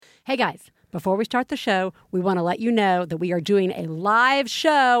Hey guys, before we start the show, we want to let you know that we are doing a live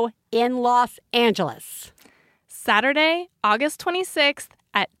show in Los Angeles. Saturday, August 26th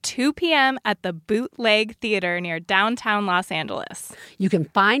at 2 p.m. at the Bootleg Theater near downtown Los Angeles. You can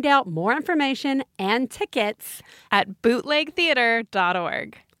find out more information and tickets at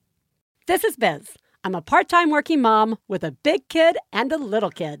bootlegtheater.org. This is Biz. I'm a part-time working mom with a big kid and a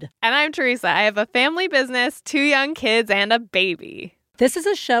little kid. And I'm Teresa. I have a family business, 2 young kids, and a baby. This is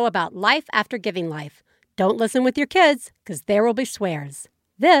a show about life after giving life. Don't listen with your kids, because there will be swears.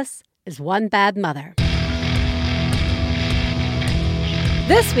 This is One Bad Mother.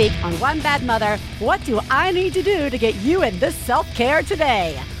 This week on One Bad Mother, what do I need to do to get you in this self-care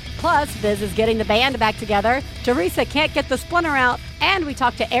today? Plus, Biz is getting the band back together, Teresa can't get the splinter out, and we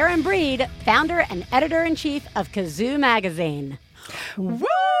talk to Erin Breed, founder and editor-in-chief of Kazoo Magazine. Woo!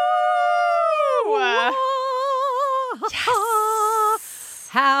 Yes!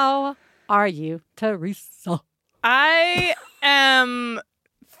 How are you, Teresa? I am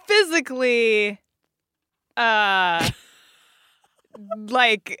physically, not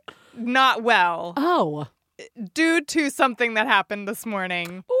well. Oh. Due to something that happened this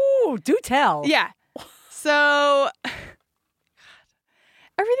morning. Ooh, do tell. Yeah. So,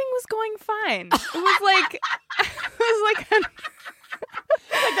 everything was going fine. It was like, like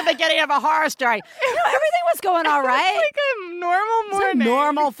the beginning of a horror story. You know, everything was going all right. Like a normal morning. It's a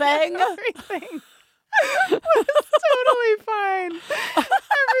normal thing. Everything was totally fine.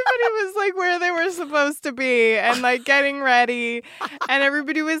 Everybody was like where they were supposed to be and like getting ready, and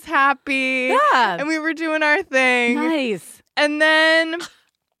everybody was happy. Yeah. And we were doing our thing. Nice. And then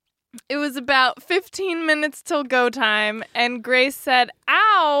it was about 15 minutes till go time, and Grace said,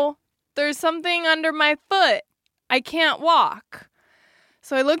 "Ow, there's something under my foot. I can't walk."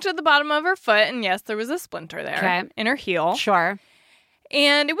 So I looked at the bottom of her foot, and yes, there was a splinter there in her heel. Sure.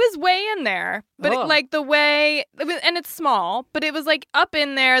 And it was way in there, but and it's small, but it was like up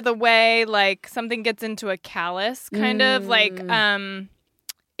in there the way like something gets into a callus, kind of like,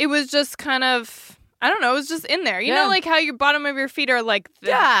 it was just kind of, I don't know, it was just in there. You know, like how your bottom of your feet are like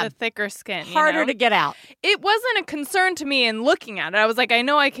the thicker skin. Harder to get out. It wasn't a concern to me in looking at it. I was like, I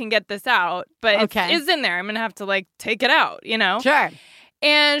know I can get this out, but it's in there. I'm going to have to like take it out, you know? Sure.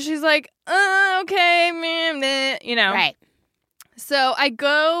 And she's like, okay, meh, you know? Right. So I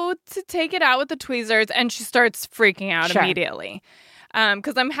go to take it out with the tweezers, and she starts freaking out immediately.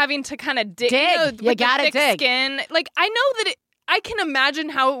 Because I'm having to kind of dig. You gotta dig. Skin. Like, I know that I can imagine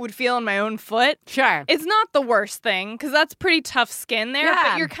how it would feel in my own foot. Sure. It's not the worst thing, because that's pretty tough skin there,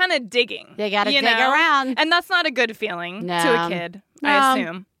 but you're kind of digging. You gotta dig around. And that's not a good feeling to a kid, I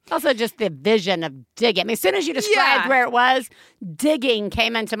assume. Also, just the vision of digging. I mean, as soon as you described where it was, digging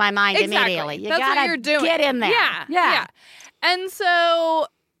came into my mind immediately. You that's gotta what you're doing. Get in there. Yeah. And so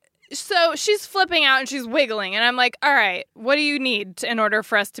she's flipping out and she's wiggling, and I'm like, all right, what do you need in order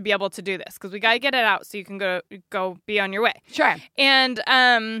for us to be able to do this? Because we got to get it out so you can go be on your way. Sure.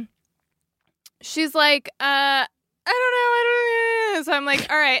 And she's like, I don't know. So I'm like,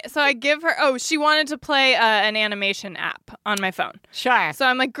 all right. So I give her, she wanted to play an animation app on my phone. Sure. So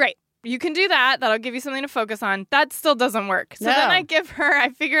I'm like, great. You can do that. That'll give you something to focus on. That still doesn't work. So then I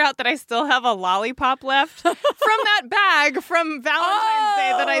figure out that I still have a lollipop left from that bag from Valentine's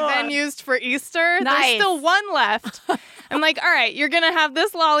Day that I then used for Easter. Nice. There's still one left. I'm like, all right, you're going to have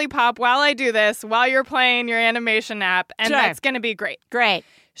this lollipop while I do this, while you're playing your animation app, and that's going to be great. Great.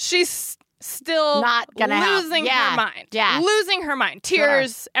 She's still not gonna losing her mind. Yeah. Losing her mind.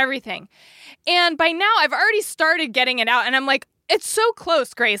 Tears, everything. And by now, I've already started getting it out, and I'm like, it's so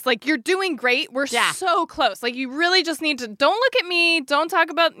close, Grace. Like, you're doing great. We're so close. Like, you really just need to, don't look at me. Don't talk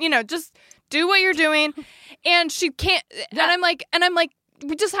about, just do what you're doing. And she can't, and I'm like,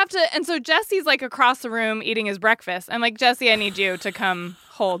 we just have to, and so Jesse's like across the room eating his breakfast. I'm like, Jesse, I need you to come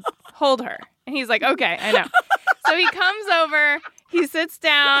hold her. And he's like, okay, I know. So he comes over, he sits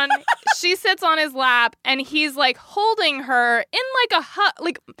down, she sits on his lap, and he's like holding her in like a hug,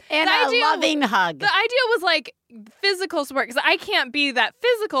 loving hug. The idea was like physical support, because I can't be that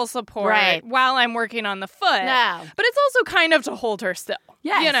physical support while I'm working on the foot. No. But it's also kind of to hold her still.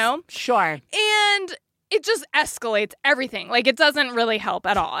 Yes. You know? Sure. And it just escalates everything. Like, it doesn't really help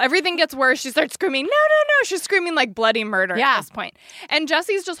at all. Everything gets worse. She starts screaming, no. She's screaming like bloody murder at this point. And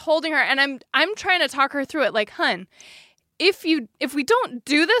Jesse's just holding her, and I'm trying to talk her through it. Like, hun, if we don't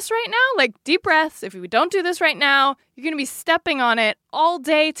do this right now, like, deep breaths, if we don't do this right now, you're going to be stepping on it all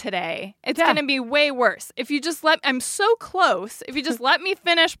day today. It's going to be way worse. If you just I'm so close. If you just let me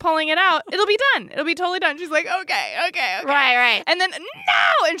finish pulling it out, it'll be done. It'll be totally done. She's like, okay. Right. And then,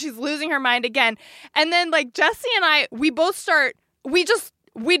 no! And she's losing her mind again. And then, like, Jesse and I, we both start, we just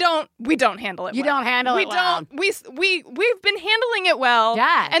We don't handle it. You don't handle it well. We've been handling it well.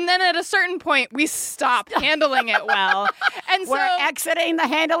 Yeah. And then at a certain point, we stopped handling it well. And We're exiting the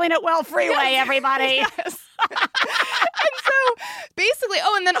handling it well freeway, everybody. Yes. And so basically,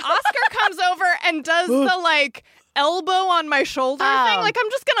 and then Oscar comes over and does the like elbow on my shoulder thing. Like,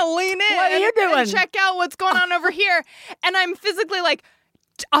 I'm just going to lean in. What are you doing? And check out what's going on over here. And I'm physically like,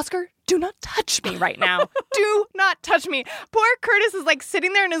 Oscar, do not touch me right now. Do not touch me. Poor Curtis is like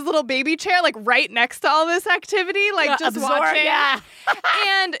sitting there in his little baby chair, like right next to all this activity, like just watching. Yeah.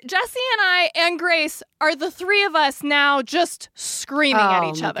 And Jesse and I and Grace are the three of us now just screaming at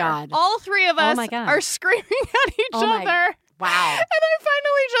each other. God. All three of us are screaming at each other. Wow. And I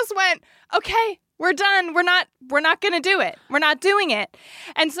finally just went, okay, we're done. We're not going to do it. We're not doing it.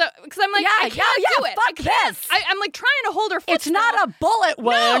 And so, because I'm like, I can't do it. Fuck this. I'm like trying to hold her foot. It's not a bullet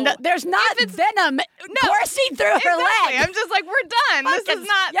wound. No. There's not venom coursing through her leg. I'm just like, we're done. This is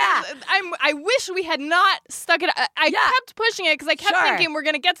not. Yeah. I wish we had not stuck it. I kept pushing it because I kept thinking we're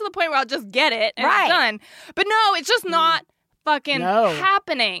going to get to the point where I'll just get it and it's done. But no, it's just not fucking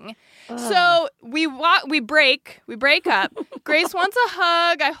happening. So we break up. Grace wants a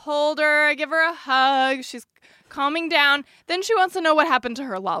hug. I hold her. I give her a hug. She's calming down. Then she wants to know what happened to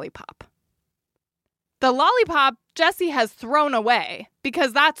her lollipop. The lollipop Jessie has thrown away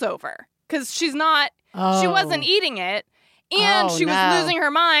because that's over. Because she's not, she wasn't eating it. And she was losing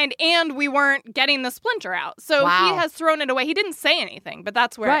her mind, and we weren't getting the splinter out. So he has thrown it away. He didn't say anything, but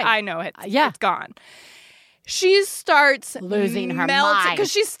that's where I know it's gone. She starts losing her mind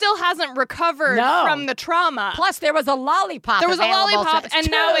because she still hasn't recovered from the trauma. Plus, there was a lollipop. There was a lollipop,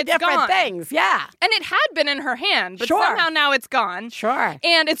 and now it's different gone. Things, yeah. And it had been in her hand, but somehow now it's gone. Sure.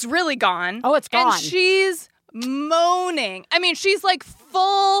 And it's really gone. Oh, it's gone. And she's moaning. I mean, she's like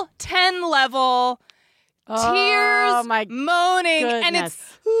full 10 level. Tears, moaning, goodness. And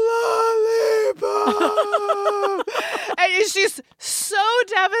it's lollipop. And she's so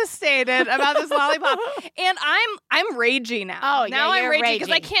devastated about this lollipop, and I'm ragey now. Oh, now I'm ragey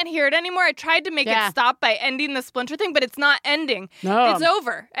because I can't hear it anymore. I tried to make it stop by ending the splinter thing, but it's not ending. No, it's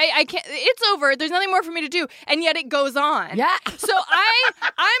over. I can't. It's over. There's nothing more for me to do, and yet it goes on. Yeah. So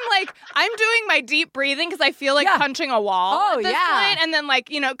I'm doing my deep breathing because I feel like punching a wall at this point, and then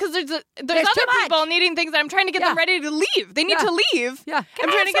because there's other people needing things. I'm trying to get them ready to leave. They need to leave. Yeah.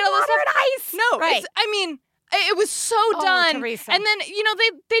 I'm trying to get all this stuff. And ice? No. Right. It was so done. Teresa. And then,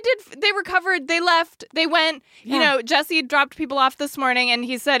 they recovered. They left. They went. Jesse dropped people off this morning, and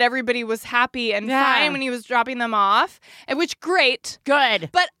he said everybody was happy and fine when he was dropping them off, which great. Good.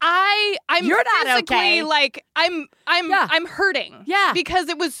 But I'm You're not physically okay. I'm hurting. Yeah. Because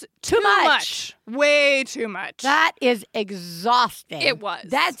it was too much. Way too much. That is exhausting. It was.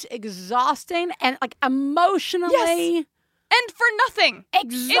 That's exhausting and emotionally. Yes. And for nothing.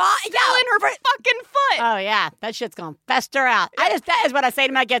 It's still in her fucking foot. Oh, yeah. That shit's going to fester out. That is what I say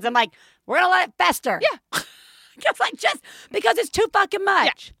to my kids. I'm like, we're going to let it fester. Yeah. just because it's too fucking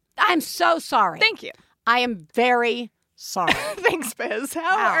much. Yeah. I'm so sorry. Thank you. I am very sorry. Thanks, Biz.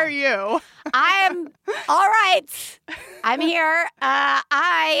 How are you? I am all right. I'm here.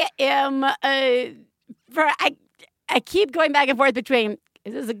 I am, I keep going back and forth between,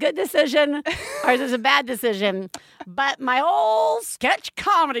 is this a good decision or is this a bad decision? But my whole sketch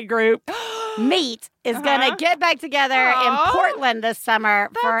comedy group, Meet, is going to get back together in Portland this summer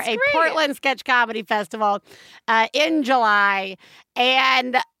for a Portland Sketch Comedy Festival in July.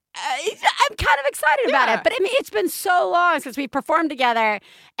 And I'm kind of excited about it. But it's been so long since we performed together.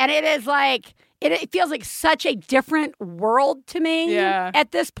 And it is like... It feels like such a different world to me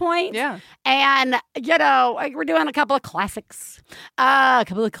at this point. Yeah. And, we're doing a couple of classics. No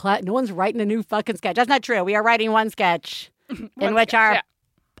one's writing a new fucking sketch. That's not true. We are writing one sketch in which our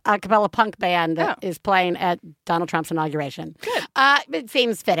a cappella punk band is playing at Donald Trump's inauguration. Good. It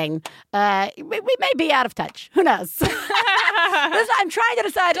seems fitting. We may be out of touch. Who knows? I'm trying to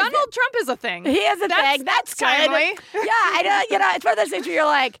decide. Donald Trump is a thing. He is a thing. That's good. Timely. Yeah, I know. It's one of those things where you're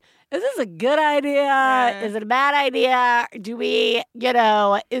like, is this a good idea? Yeah. Is it a bad idea? Do we,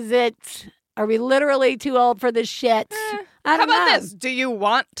 are we literally too old for this shit? How about this? Do you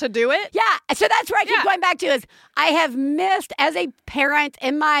want to do it? Yeah. So that's where I keep going back to is I have missed as a parent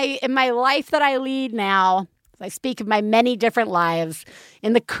in my life that I lead now. I speak of my many different lives.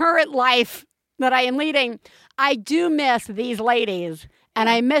 In the current life that I am leading, I do miss these ladies. And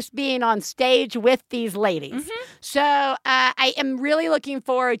I miss being on stage with these ladies. Mm-hmm. So I am really looking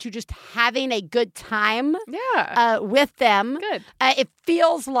forward to just having a good time with them. Good. It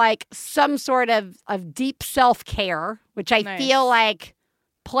feels like some sort of deep self-care, which I feel like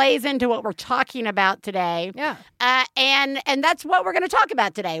plays into what we're talking about today. Yeah. And that's what we're going to talk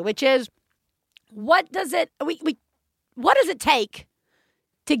about today, which is what does it take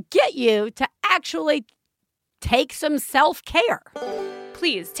to get you to actually take some self-care?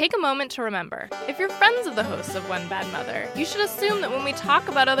 Please take a moment to remember, if you're friends of the hosts of One Bad Mother, you should assume that when we talk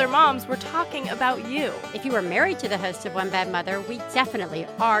about other moms, we're talking about you. If you are married to the hosts of One Bad Mother, we definitely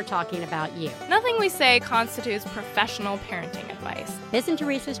are talking about you. Nothing we say constitutes professional parenting advice. Biz and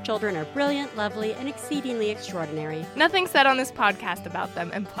Teresa's children are brilliant, lovely, and exceedingly extraordinary. Nothing said on this podcast about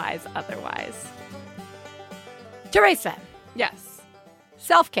them implies otherwise. Teresa. Yes.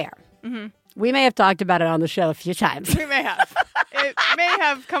 Self-care. Mm-hmm. We may have talked about it on the show a few times. We may have. It may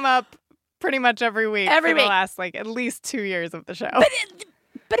have come up pretty much every week for the last, at least 2 years of the show.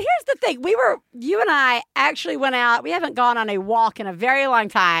 But here's the thing. You and I actually went out. We haven't gone on a walk in a very long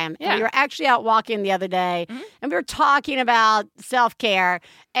time. Yeah. And we were actually out walking the other day, and we were talking about self-care.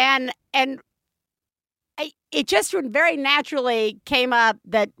 And it just very naturally came up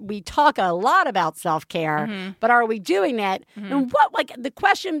that we talk a lot about self-care, but are we doing it? And the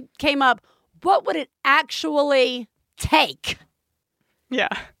question came up, what would it actually take? Yeah.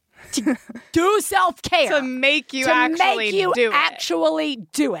 To do self-care. To make you actually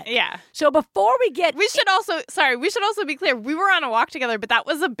do it. Yeah. So before we get... We should also be clear. We were on a walk together, but that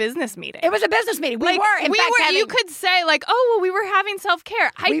was a business meeting. It was a business meeting. We were, in fact, having... You could say, we were having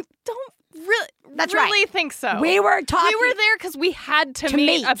self-care. I don't really think so. We were talking... We were there because we had to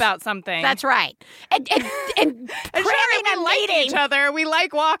meet about something. That's right. And cramming we like each other. We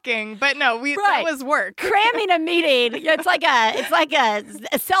like walking, but no, that was work. Cramming a meeting. It's like a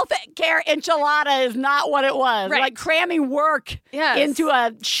self-care enchilada is not what it was. Right. Like cramming work into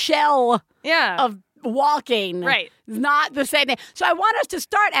a shell of walking. Right. Is not the same thing. So I want us to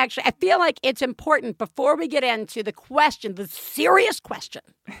start, actually, I feel like it's important before we get into the question, the serious question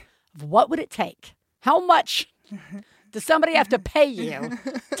of what would it take? How much does somebody have to pay you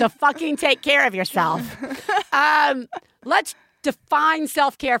to fucking take care of yourself? Let's define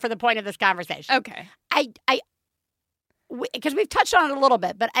self-care for the point of this conversation. Okay. Because we've touched on it a little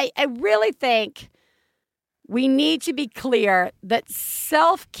bit, but I really think we need to be clear that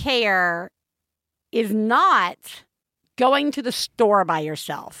self-care is not going to the store by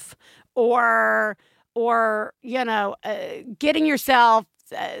yourself or getting yourself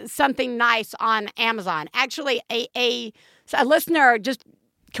something nice on Amazon. Actually, a listener just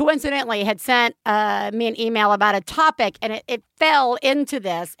coincidentally had sent me an email about a topic, and it fell into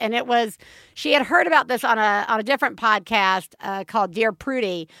this. And it was, she had heard about this on a different podcast called Dear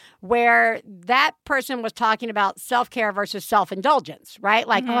Prudie, where that person was talking about self-care versus self-indulgence, right?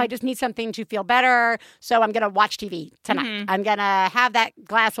 Like, I just need something to feel better, so I'm going to watch TV tonight. I'm going to have that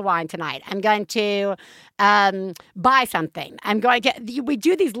glass of wine tonight. I'm going to buy something. We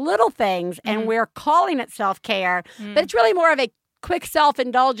do these little things, and we're calling it self-care, but it's really more of a quick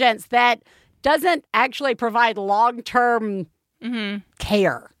self-indulgence that doesn't actually provide long-term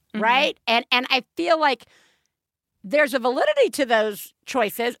care, right? And I feel like there's a validity to those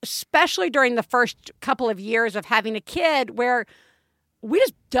choices, especially during the first couple of years of having a kid, where we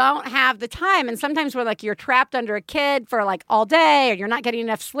just don't have the time. And sometimes we're you're trapped under a kid for all day, or you're not getting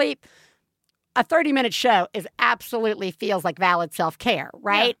enough sleep. A 30-minute show absolutely feels like valid self-care,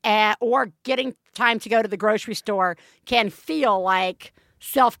 right? Yeah. Or getting time to go to the grocery store can feel like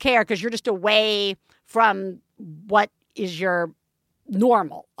self-care because you're just away from what is your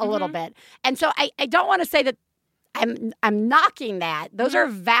normal a little bit. And so I don't want to say that I'm knocking that. Those are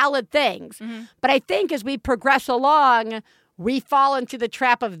valid things. But I think as we progress along, we fall into the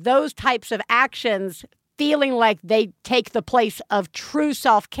trap of those types of actions feeling like they take the place of true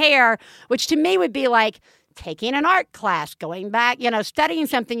self-care, which to me would be like taking an art class, going back, studying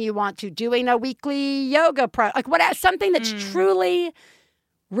something you want to, doing a weekly yoga something that's truly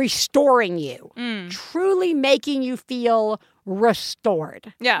restoring you, truly making you feel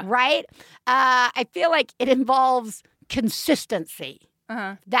restored. Yeah. Right? I feel like it involves consistency.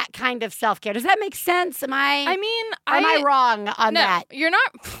 That kind of self-care. Does that make sense? Am I wrong on that? You're not.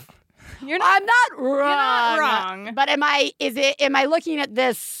 I'm not wrong. You're not wrong. But am I looking at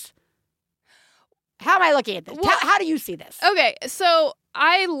this? How am I looking at this? Well, how do you see this? Okay, so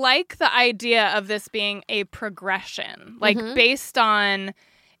I like the idea of this being a progression, based on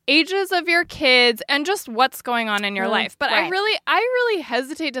ages of your kids and just what's going on in your life. But I really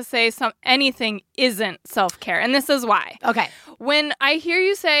hesitate to say anything isn't self-care, and this is why. Okay. When I hear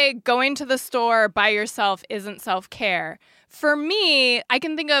you say going to the store by yourself isn't self-care, for me, I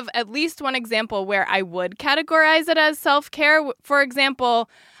can think of at least one example where I would categorize it as self-care. For example,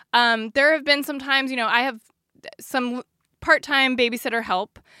 there have been some times, I have some part-time babysitter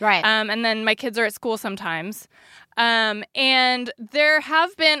help. Right. And then my kids are at school sometimes. And there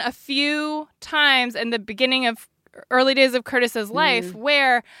have been a few times in the beginning of early days of Curtis's life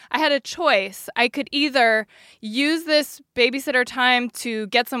where I had a choice. I could either use this babysitter time to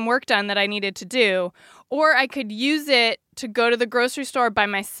get some work done that I needed to do, or I could use it to go to the grocery store by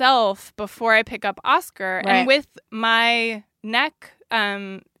myself before I pick up Oscar. Right. And with my neck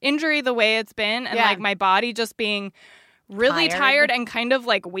injury the way it's been, and like my body just being really tired and kind of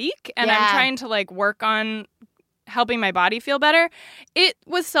like weak, and I'm trying to like work on helping my body feel better, it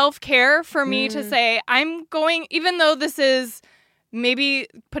was self-care for me to say, I'm going, even though this is maybe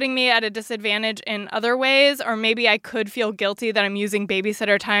putting me at a disadvantage in other ways, or maybe I could feel guilty that I'm using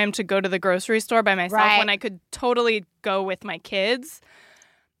babysitter time to go to the grocery store by myself when I could totally go with my kids.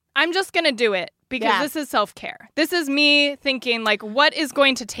 I'm just going to do it because this is self-care. This is me thinking, like, what is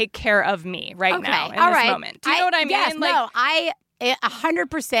going to take care of me right now in this moment? Do you know what I mean? Yes, like, no, I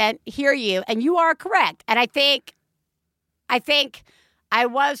 100% hear you, and you are correct. And I think I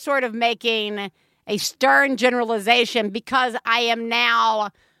was sort of making a stern generalization because I am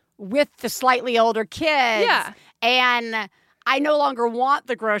now with the slightly older kids. Yeah. And I no longer want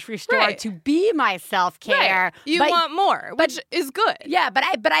the grocery store to be my self-care. Right. You want more, which is good. Yeah, but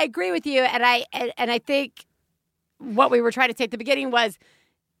I agree with you, and I think what we were trying to say at the beginning was,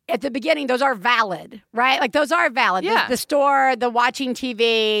 at the beginning, those are valid, right? Like, those are valid. Yeah. The store, the watching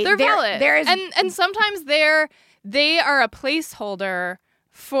TV. They're valid. There is, and sometimes they are a placeholder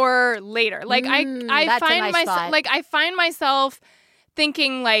for later. Like I find myself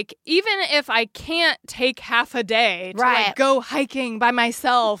thinking, like, even if I can't take half a day to like go hiking by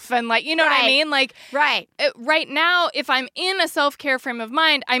myself and, like, you know what I mean? Like, right now, if I'm in a self-care frame of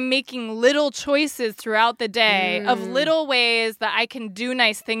mind, I'm making little choices throughout the day of little ways that I can do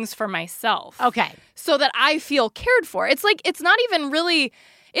nice things for myself. Okay. So that I feel cared for. It's like, it's not even really...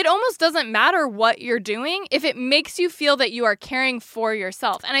 It almost doesn't matter what you're doing if it makes you feel that you are caring for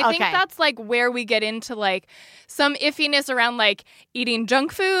yourself. And I think that's like where we get into like some iffiness around like eating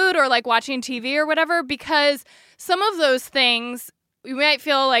junk food or like watching TV or whatever, because some of those things you might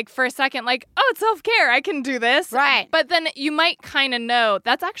feel like for a second like, oh, it's self-care, I can do this. Right. But then you might kind of know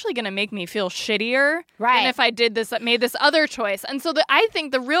that's actually going to make me feel shittier than if I did this, made this other choice. And so I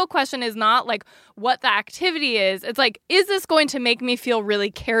think the real question is not like what the activity is. It's like, is this going to make me feel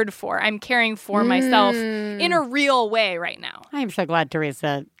really cared for? I'm caring for myself in a real way right now. I am so glad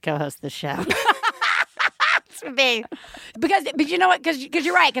Teresa co-hosts the show. But you know what? Because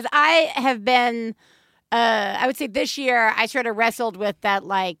you're right. Because I have been... I would say this year I sort of wrestled with that,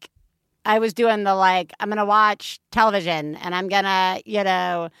 like, I was doing the, like, I'm going to watch television and I'm going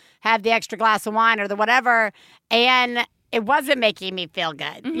to, have the extra glass of wine or the whatever. And it wasn't making me feel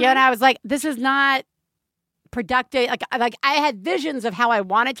good. Mm-hmm. And I was like, this is not productive. Like I had visions of how I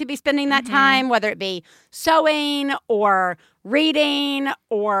wanted to be spending that time, whether it be sewing or reading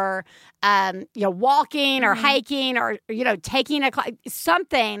or, walking or hiking or, taking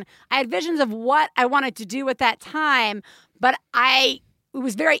something. I had visions of what I wanted to do with that time, but it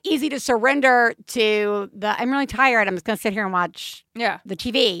was very easy to surrender to I'm really tired. I'm just going to sit here and watch the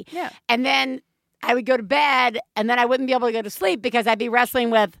TV. Yeah. And then I would go to bed and then I wouldn't be able to go to sleep because I'd be wrestling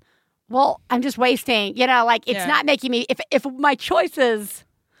with, well, I'm just wasting, it's not making me, if my choices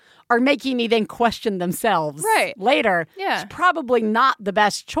are making me then question themselves later, it's probably not the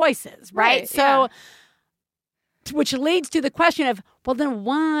best choices, right? So, which leads to the question of, well, then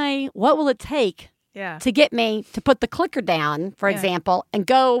what will it take to get me to put the clicker down, for example, and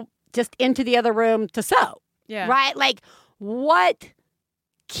go just into the other room to sew, right? Like, what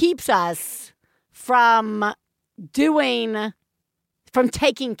keeps us from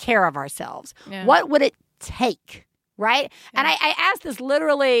taking care of ourselves? What would it take, right? And I asked this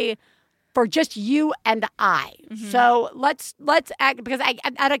literally for just you and I. So let's act, because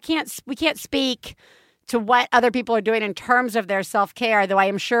we can't speak to what other people are doing in terms of their self-care, though I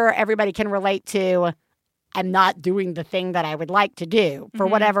am sure everybody can relate to, I'm not doing the thing that I would like to do for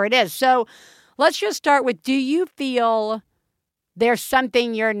whatever it is. So let's just start with, do you feel there's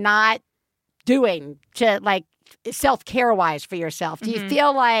something you're not doing to, like, self-care wise for yourself? Do you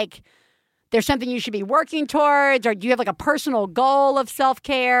feel like there's something you should be working towards, or do you have like a personal goal of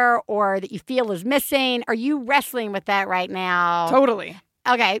self-care or that you feel is missing? Are you wrestling with that right now? Totally.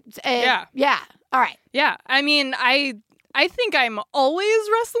 Okay. Yeah. All right. Yeah. I mean, I think I'm always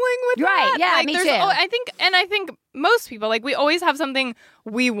wrestling with that. Yeah, like, me too. I think most people, like, we always have something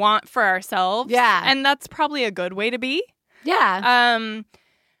we want for ourselves. Yeah. And that's probably a good way to be. Yeah.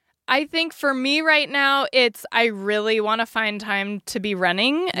 I think for me right now, I really want to find time to be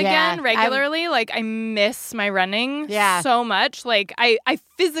running again regularly. Like, I miss my running so much. Like, I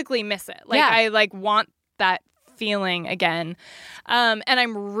physically miss it. Like, I like want that feeling again. And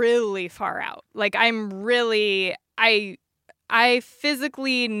I'm really far out. Like, I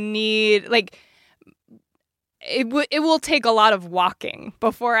physically need, like, it will take a lot of walking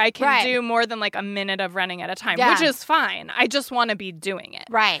before I can do more than like a minute of running at a time, which is fine. I just want to be doing it.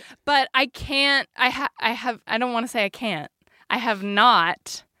 Right. But I can't, I don't want to say I can't. I have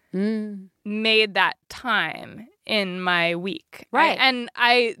not made that time in my week. Right.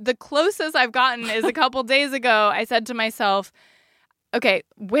 The closest I've gotten is a couple days ago, I said to myself, okay,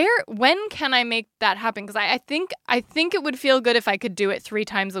 when can I make that happen? Because I think it would feel good if I could do it 3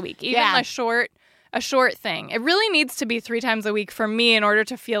 times a week, even a short thing. It really needs to be 3 times a week for me in order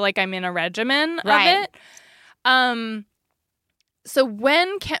to feel like I'm in a regimen of it. So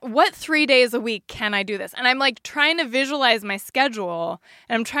what 3 days a week can I do this? And I'm like trying to visualize my schedule,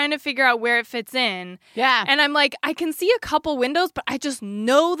 and I'm trying to figure out where it fits in. Yeah. And I'm like, I can see a couple windows, but I just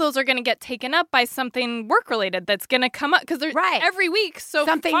know those are going to get taken up by something work related that's going to come up, because every week so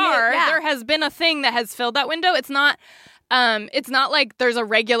something far there has been a thing that has filled that window. It's not like there's a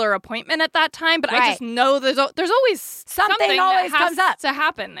regular appointment at that time, but I just know there's always something always that has comes up to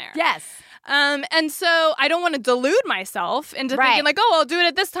happen there. Yes. And so I don't want to delude myself into thinking like, oh, I'll do it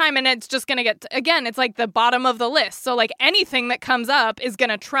at this time, and it's just going to get, again, it's like the bottom of the list. So like anything that comes up is going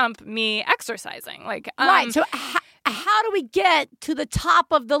to trump me exercising. Like, right. So how do we get to the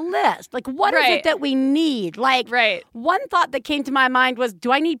top of the list? Like, what is it that we need? Like, one thought that came to my mind was,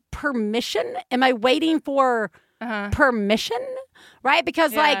 do I need permission? Am I waiting for permission? Right?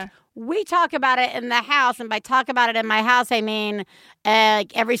 Because like, we talk about it in the house, and by talk about it in my house, I mean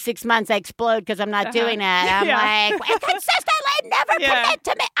like every 6 months I explode because I'm not doing it. I'm like, consistently never commit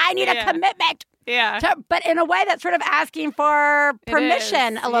to me. I need a commitment. Yeah. But in a way that's sort of asking for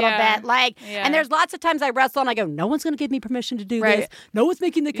permission a little bit. Like, and there's lots of times I wrestle and I go, no one's going to give me permission to do this. No one's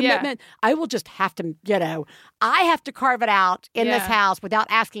making the commitment. I will just have to, I have to carve it out in this house without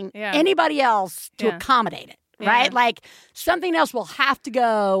asking anybody else to accommodate it. Right? Like, something else will have to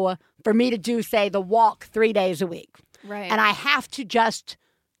go for me to do, say, the walk 3 days a week. Right. And I have to just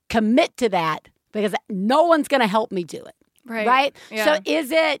commit to that because no one's going to help me do it. Right? Yeah. So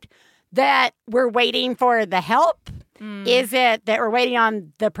is it that we're waiting for the help? Is it that we're waiting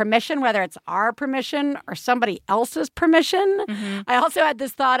on the permission, whether it's our permission or somebody else's permission? I also had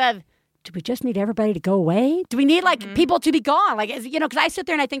this thought of, do we just need everybody to go away? Do we need, like, people to be gone? Like, because I sit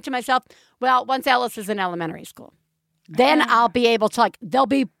there and I think to myself, well, once Ellis is in elementary school, then I'll be able to, like, they'll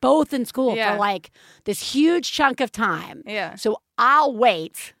be both in school for, like, this huge chunk of time. Yeah. So I'll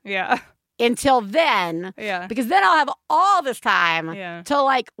wait until then because then I'll have all this time to,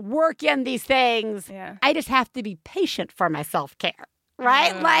 like, work in these things. Yeah. I just have to be patient for my self-care,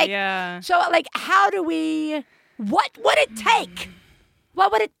 right? So, like, how do we, what would it take?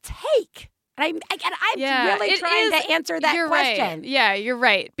 What would it take? And I'm really trying to answer that question. Right. Yeah, you're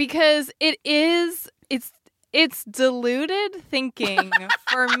right. Because it's deluded thinking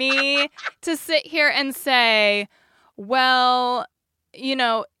for me to sit here and say, well,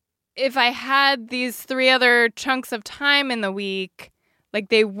 if I had these 3 other chunks of time in the week, like,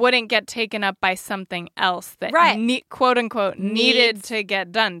 they wouldn't get taken up by something else that quote unquote needed to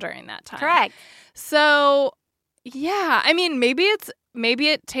get done during that time. Correct. So, yeah, I mean, maybe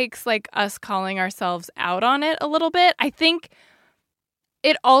it takes, like, us calling ourselves out on it a little bit. I think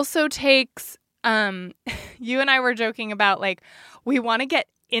it also takes, you and I were joking about, like, we want to get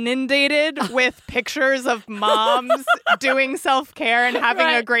inundated with pictures of moms doing self-care and having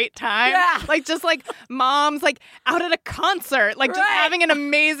a great time. Yeah. Like, just, like, moms, like, out at a concert, like, just having an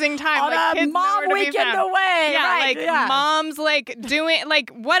amazing time. On like, a kids mom weekend away. Yeah, moms, like, doing, like,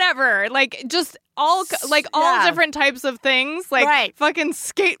 whatever. Like, just all different types of things. Like, fucking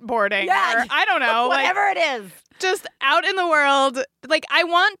skateboarding. Yeah. Or, I don't know. Whatever it is. Just out in the world. Like, I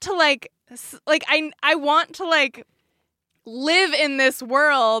want to, I want to, like, live in this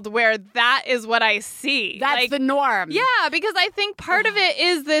world where that is what I see. That's the norm. Yeah, because I think part of it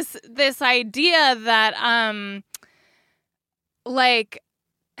is this idea that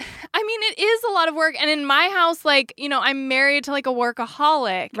I mean, it is a lot of work. And in my house, like, I'm married to, like, a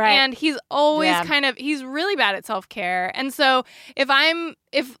workaholic. Right. And he's always he's really bad at self-care. And so if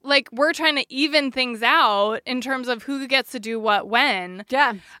we're trying to even things out in terms of who gets to do what when.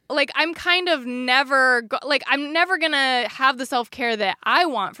 Yeah. Like, I'm kind of never, I'm never going to have the self-care that I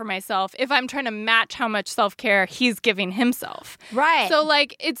want for myself if I'm trying to match how much self-care he's giving himself. Right. So,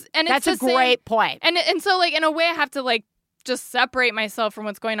 like, that's a great point. And so, like, in a way I have to, like, just separate myself from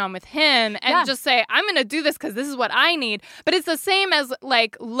what's going on with him and just say, I'm going to do this because this is what I need. But it's the same as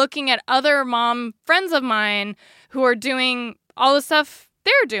like looking at other mom friends of mine who are doing all the stuff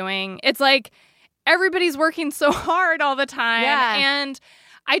they're doing. It's like everybody's working so hard all the time. Yeah. And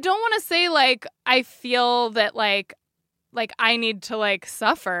I don't want to say like I feel that like I need to like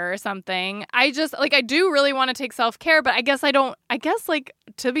suffer or something. I just like I do really want to take self-care, but I guess like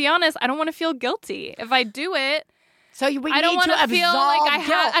to be honest, I don't want to feel guilty if I do it. So I don't want to feel like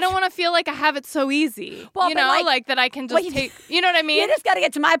I don't want to feel like I have it so easy. Well, you know, like that I can just take. You know what I mean? You just got to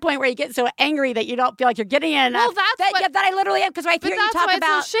get to my point where you get so angry that you don't feel like you're getting in enough. Well, that I literally am because I hear you talk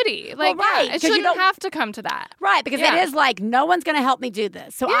about it's so shitty. Like, it shouldn't have to come to that, right? Because it is like no one's going to help me do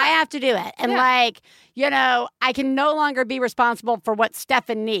this, so I have to do it. And like I can no longer be responsible for what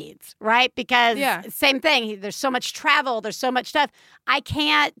Stefan needs, right? Because same thing. There's so much travel. There's so much stuff. I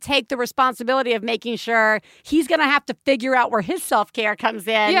can't take the responsibility of making sure he's going to have to figure out where his self-care comes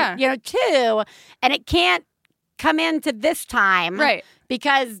in, too. And it can't come into this time. Right.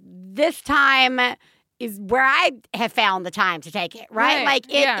 Because this time is where I have found the time to take it, right? Like,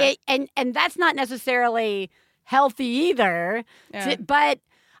 and that's not necessarily healthy either. Yeah. But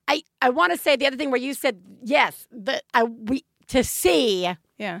I want to say the other thing where you said, yes, to see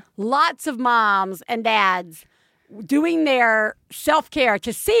lots of moms and dads doing their self-care,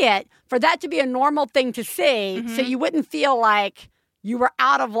 to see it, for that to be a normal thing to see, so you wouldn't feel like you were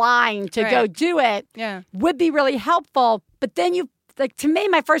out of line to go do it, would be really helpful. But then to me,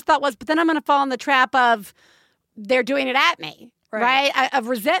 my first thought was, but then I'm going to fall in the trap of they're doing it at me, right? Of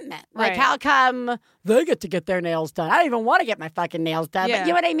resentment. Like, how come they get to get their nails done? I don't even want to get my fucking nails done. But you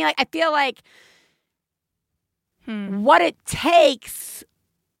know what I mean? Like, I feel like what it takes...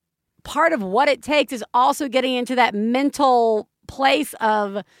 Part of what it takes is also getting into that mental place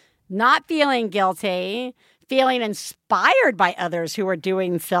of not feeling guilty, feeling inspired by others who are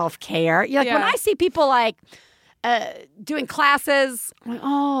doing self-care. When I see people like doing classes, I'm like,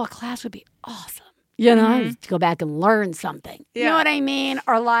 oh, a class would be awesome. To go back and learn something. You know what I mean?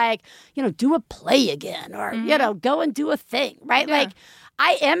 Or like, do a play again or, go and do a thing, right? Yeah. Like,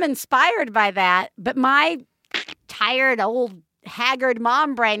 I am inspired by that, but my tired old haggard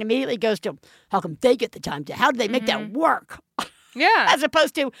mom brain immediately goes to, how come they get the time to, how do they make that work? Yeah. As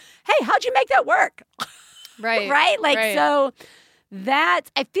opposed to, hey, how'd you make that work? Right. Right? Like, so that,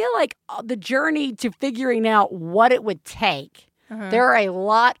 I feel like the journey to figuring out what it would take, there are a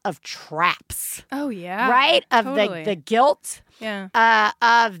lot of traps. Oh, yeah. Right? Of totally. the guilt. Yeah.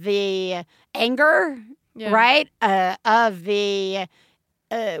 Of the anger. Yeah. Right? Of the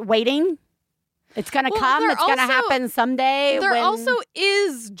waiting. It's going to come. It's going to happen someday. There also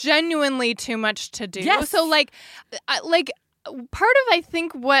is genuinely too much to do. Yes. So, like part of, I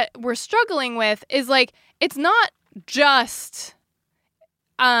think, what we're struggling with is, like, it's not just,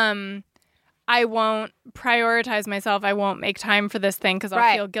 I won't prioritize myself. I won't make time for this thing because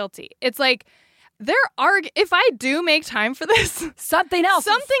I'll feel guilty. It's like, if I do make time for this, something else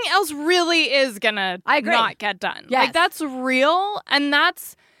really is going to not get done. Yes. Like, that's real. And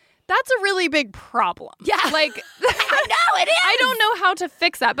that's a really big problem. Yeah. Like, I know, it is. I don't know how to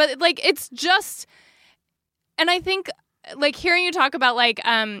fix that, but like, it's just, and I think like hearing you talk about like,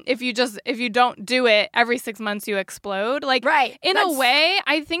 if you don't do it every 6 months, you explode. Like, in a way,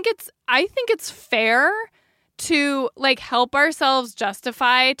 I think it's fair to like help ourselves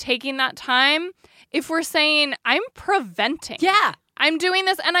justify taking that time if we're saying I'm preventing. Yeah. I'm doing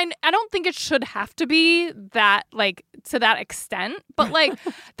this, and I don't think it should have to be that, like, to that extent, but, like,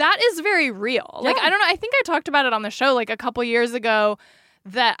 that is very real. Like, I don't know, I think I talked about it on the show, like, a couple years ago,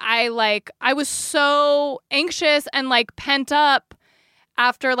 that I was so anxious and, like, pent up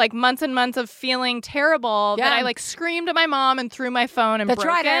after, like, months and months of feeling terrible that I, like, screamed at my mom and threw my phone and broke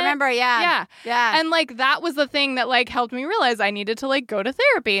it. I remember, yeah. And, like, that was the thing that, like, helped me realize I needed to, like, go to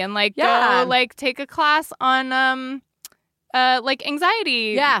therapy and, like, go, like, take a class on, like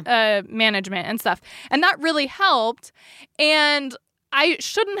anxiety management and stuff. And that really helped. And it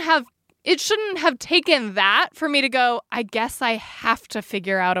shouldn't have taken that for me to go, I guess I have to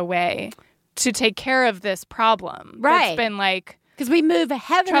figure out a way to take care of this problem. Right. It's been like, because we move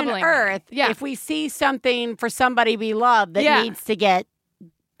heaven and earth if we see something for somebody we love that needs to get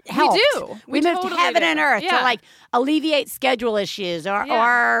helped. We do. We move totally to heaven do. and earth to like alleviate schedule issues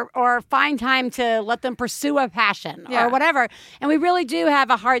or find time to let them pursue a passion or whatever. And we really do have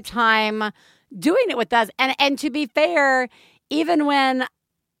a hard time doing it with us. And to be fair, even when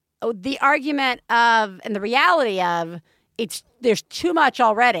the argument of and the reality of there's too much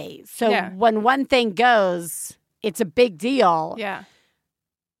already. So when one thing goes, it's a big deal. Yeah.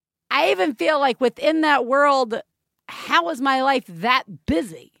 I even feel like within that world, how is my life that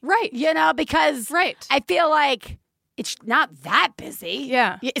busy? Right. Because I feel like it's not that busy.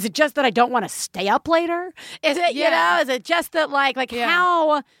 Yeah. Is it just that I don't want to stay up later? Is it, is it just that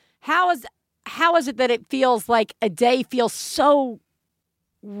how is it that it feels like a day feels so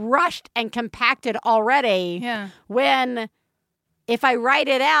rushed and compacted already? Yeah. When if I write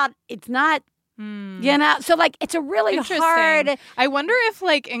it out, it's not, so it's a really hard. I wonder if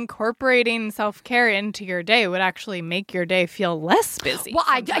incorporating self-care into your day would actually make your day feel less busy. Well,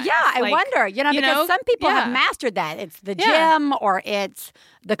 I wonder, because some people have mastered that. It's the gym or it's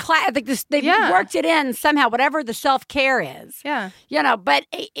the class. They've worked it in somehow, whatever the self-care is. Yeah. But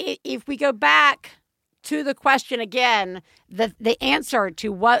if we go back to the question again, the answer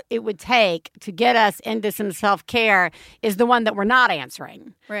to what it would take to get us into some self-care is the one that we're not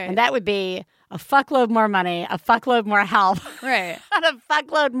answering. Right. And that would be a fuckload more money, a fuckload more health. Right. And a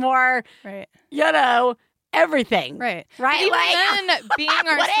fuckload more, everything. Right. Right? But even then, being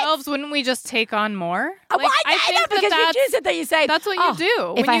ourselves, wouldn't we just take on more? I know, because you choose it that you say. That's what you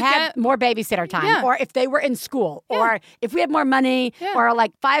do. If I had more babysitter time, or if they were in school, or if we had more money, or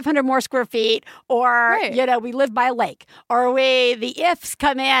 500 more square feet, or, we live by a lake, or the ifs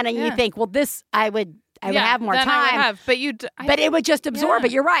come in and you think, well, this, I would have more time. But it would just absorb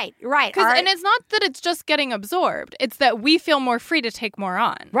it. You're right. Right. And it's not that it's just getting absorbed. It's that we feel more free to take more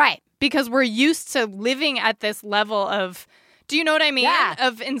on. Right. Because we're used to living at this level of, do you know what I mean? Yeah.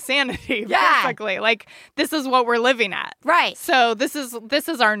 Of insanity, yeah. basically. This is what we're living at. Right. So this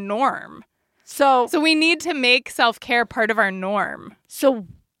is our norm. So we need to make self-care part of our norm. So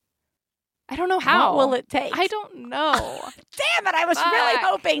I don't know how. What will it take? I don't know. Damn it. I was really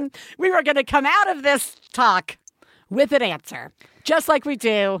hoping we were going to come out of this talk with an answer, just like we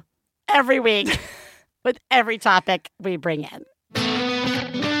do every week with every topic we bring in.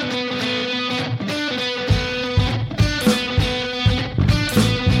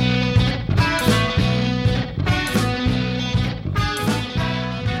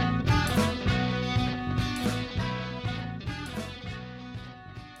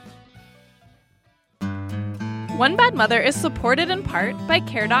 One Bad Mother is supported in part by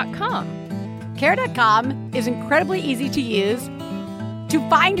Care.com. Care.com is incredibly easy to use to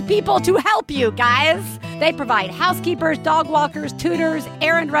find people to help you, guys. They provide housekeepers, dog walkers, tutors,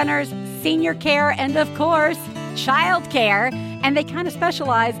 errand runners, senior care, and of course, child care. And they kind of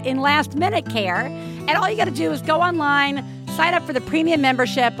specialize in last-minute care. And all you got to do is go online, sign up for the premium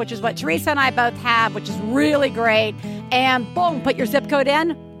membership, which is what Teresa and I both have, which is really great. And boom, put your zip code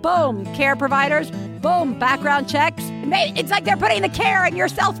in. Boom, care providers. Boom, background checks. It's like they're putting the care in your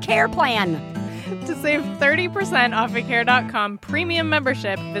self-care plan. To save 30% off a Care.com premium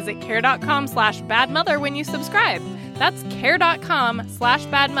membership, visit Care.com/badmother when you subscribe. That's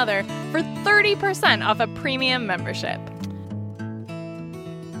Care.com/badmother for 30% off a premium membership.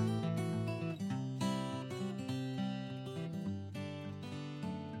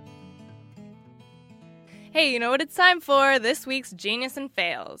 Hey, you know what it's time for? This week's Genius and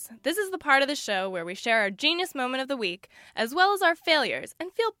Fails. This is the part of the show where we share our genius moment of the week, as well as our failures,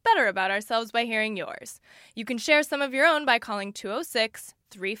 and feel better about ourselves by hearing yours. You can share some of your own by calling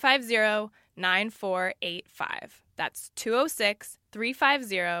 206-350-9485. That's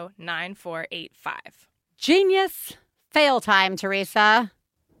 206-350-9485. Genius fail time, Teresa.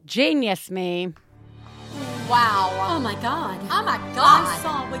 Genius me. Wow. Oh, my God. Oh, my God. I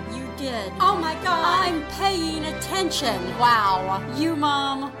saw what you did. Oh, my God. I'm paying attention. Wow. You,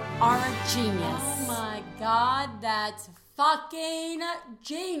 Mom, are a genius. Oh, my God. That's fucking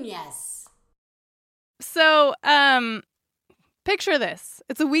genius. So, picture this.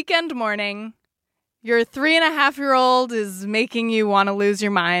 It's a weekend morning. Your 3.5-year-old is making you want to lose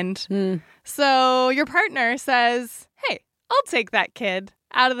your mind. So your partner says, hey, I'll take that kid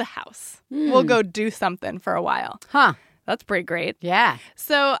out of the house. We'll go do something for a while. Huh. That's pretty great. Yeah.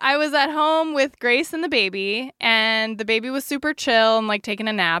 So I was at home with Grace and the baby, and the baby was super chill and taking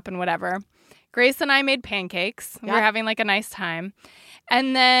a nap and whatever. Grace and I made pancakes. Yep. We're having a nice time.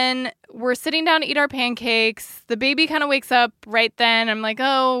 And then we're sitting down to eat our pancakes. The baby kind of wakes up right then. I'm like,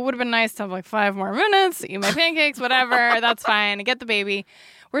 oh, it would have been nice to have 5 more minutes, eat my pancakes, whatever. That's fine. I get the baby.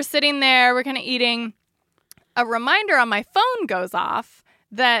 We're sitting there. We're kind of eating. A reminder on my phone goes off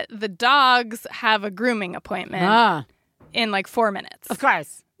that the dogs have a grooming appointment in 4 minutes. Of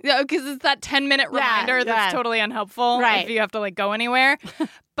course. Yeah, because it's that 10-minute reminder that's totally unhelpful if you have to go anywhere.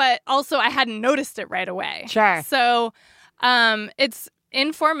 But also I hadn't noticed it right away. Sure. So it's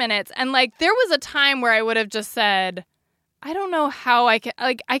in 4 minutes. And there was a time where I would have just said, I don't know how I can,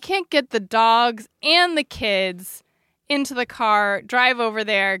 I can't get the dogs and the kids into the car, drive over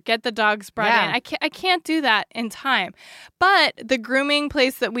there, get the dogs brought in. I can't do that in time. But the grooming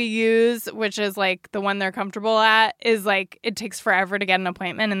place that we use, which is like the one they're comfortable at, is like it takes forever to get an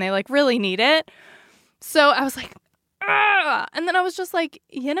appointment and they like really need it. So I was like, ugh. And then I was just like,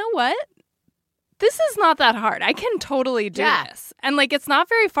 you know what? This is not that hard. I can totally do this. And like it's not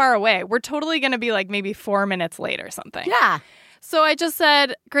very far away. We're totally going to be like maybe 4 minutes late or something. Yeah. So I just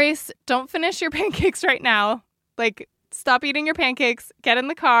said, Grace, don't finish your pancakes right now. Like, stop eating your pancakes. Get in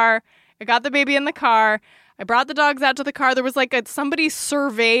the car. I got the baby in the car. I brought the dogs out to the car. There was like somebody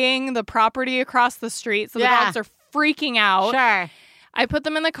surveying the property across the street. So the dogs are freaking out. Sure. I put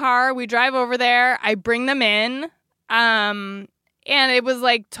them in the car. We drive over there. I bring them in. And it was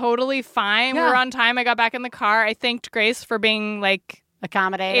like totally fine. Yeah. We were on time. I got back in the car. I thanked Grace for being like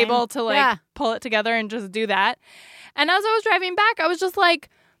accommodating, able to like pull it together and just do that. And as I was driving back, I was just like,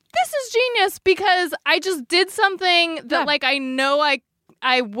 this is genius because I just did something that like I know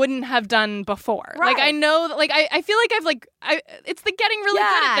I wouldn't have done before. Right. Like I know, like I feel like it's the getting really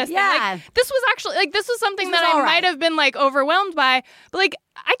good at this thing. Like this was actually like this was something that I might have been like overwhelmed by, but like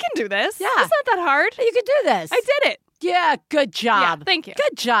I can do this. Yeah, it's not that hard. You can do this. I did it. Yeah, good job. Yeah, thank you.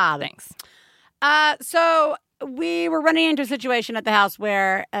 Good job. Thanks. So we were running into a situation at the house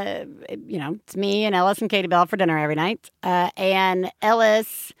where, it's me and Ellis and Katie Bell for dinner every night. And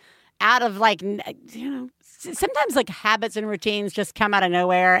Ellis, out of sometimes like habits and routines just come out of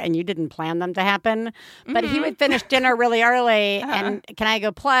nowhere and you didn't plan them to happen. But he would finish dinner really early and can I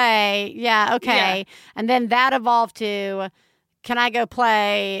go play? Yeah, okay. Yeah. And then that evolved to, can I go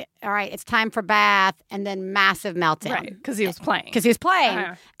play? All right, it's time for bath, and then massive meltdown. Right, because he was playing.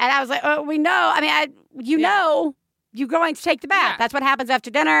 And I was like, oh, we know. I mean, know you're going to take the bath. Yeah. That's what happens after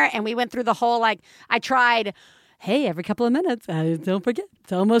dinner. And we went through the whole, like, I tried, hey, every couple of minutes, don't forget,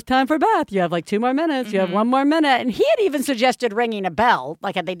 it's almost time for bath. You have like 2 more minutes. Mm-hmm. You have 1 more minute. And he had even suggested ringing a bell,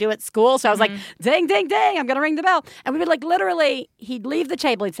 like they do at school. So I was like, ding, ding, ding, I'm going to ring the bell. And we would like literally, he'd leave the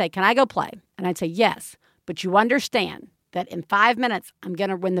table. He'd say, can I go play? And I'd say, yes, but you understand that in 5 minutes,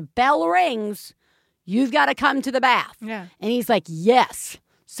 when the bell rings, you've got to come to the bath. Yeah. And he's like, yes.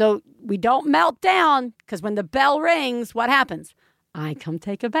 So we don't melt down because when the bell rings, what happens? I come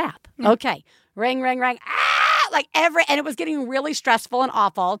take a bath. Yeah. Okay. Ring, ring, ring. And it was getting really stressful and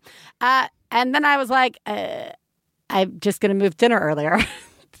awful. And then I was like, I'm just going to move dinner earlier.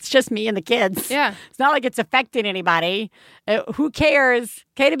 It's just me and the kids. Yeah. It's not like it's affecting anybody. Who cares?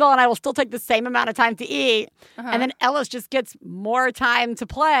 Katie Bell and I will still take the same amount of time to eat. And then Ellis just gets more time to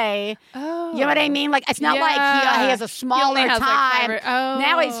play. Oh. You know what I mean? Like, it's not like he has a smaller time. Like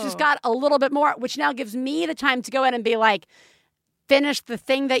now he's just got a little bit more, which now gives me the time to go in and be like, finish the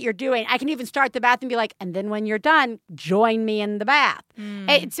thing that you're doing. I can even start the bath and be like, and then when you're done, join me in the bath.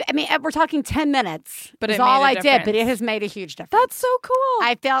 We're talking 10 minutes. But it's all I did, but it has made a huge difference. That's so cool.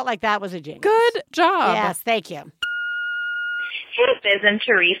 I felt like that was a genius. Good job. Yes, thank you. Hey, Biz and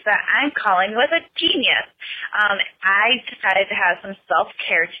Teresa. I'm calling with a genius. I decided to have some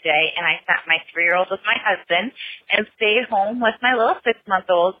self-care today, and I sent my 3-year-old with my husband and stayed home with my little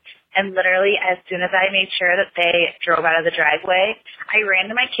 6-month-old. And literally, as soon as I made sure that they drove out of the driveway, I ran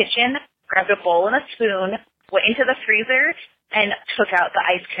to my kitchen, grabbed a bowl and a spoon, went into the freezer, and took out the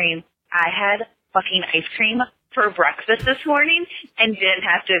ice cream. I had fucking ice cream for breakfast this morning and didn't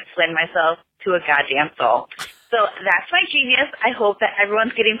have to explain myself to a goddamn soul. So that's my genius. I hope that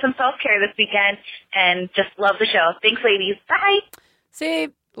everyone's getting some self-care this weekend and just love the show. Thanks, ladies. Bye. See,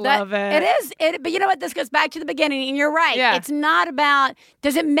 love it. It is. But you know what? This goes back to the beginning, and you're right. Yeah. It's not about,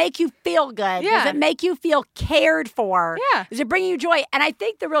 does it make you feel good? Yeah. Does it make you feel cared for? Yeah. Is it bringing you joy? And I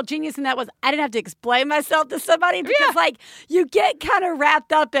think the real genius in that was I didn't have to explain myself to somebody because, you get kind of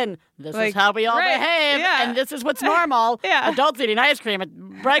wrapped up in, this is how we all behave, and this is what's normal. Adults eating ice cream at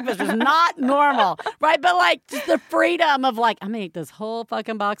breakfast is not normal, right? But, just the freedom of, I'm going to eat this whole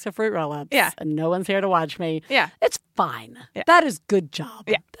fucking box of Fruit Roll-Ups, and no one's here to watch me. Yeah. It's fine. Yeah. That is good job.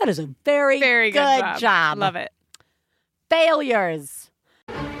 Yeah. That is a very, very good job. Love it. Failures.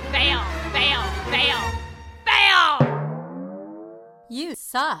 Fail, fail, fail, fail. You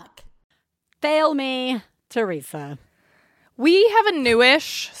suck. Fail me, Teresa. We have a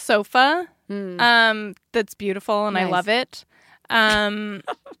newish sofa that's beautiful, and nice. I love it. And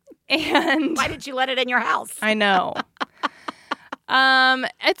why did you let it in your house? I know.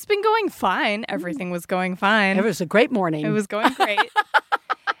 It's been going fine. Everything was going fine. It was a great morning. It was going great.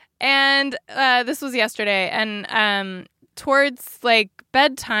 And this was yesterday, and towards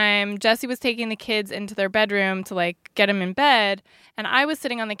bedtime, Jesse was taking the kids into their bedroom to get them in bed, and I was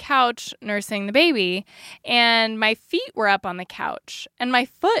sitting on the couch nursing the baby, and my feet were up on the couch, and my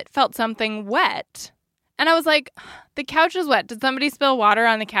foot felt something wet, And I was like, the couch is wet. Did somebody spill water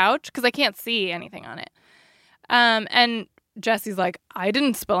on the couch? Because I can't see anything on it. And Jesse's like, I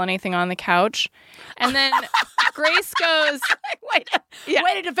didn't spill anything on the couch. And then Grace goes,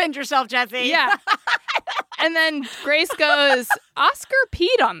 Way to defend yourself, Jesse. yeah. And then Grace goes, Oscar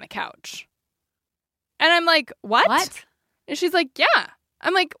peed on the couch. And I'm like, what? And she's like, yeah.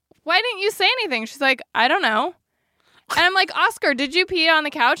 I'm like, why didn't you say anything? She's like, I don't know. And I'm like, Oscar, did you pee on the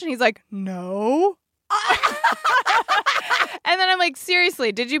couch? And he's like, no. And then I'm like,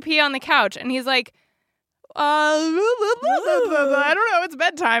 seriously, did you pee on the couch? And he's like, I don't know. It's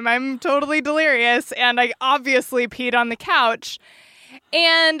bedtime. I'm totally delirious. And I obviously peed on the couch.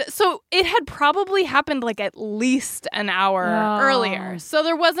 And so it had probably happened like at least an hour earlier. So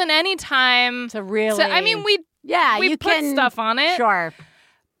there wasn't any time to really. I mean, we you put can, stuff on it. Sure.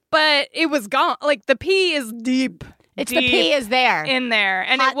 But it was gone. Like the pee is deep. The pee is there. In there.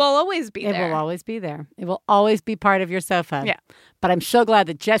 And it will always be there. It will always be there. It will always be part of your sofa. Yeah. But I'm so glad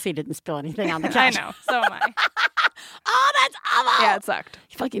that Jesse didn't spill anything on the couch. I know. So am I. Oh, that's awful. Yeah, it sucked.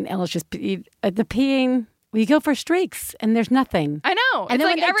 Fucking Ellis just peed. The peeing, we go for streaks and there's nothing. I know. And it's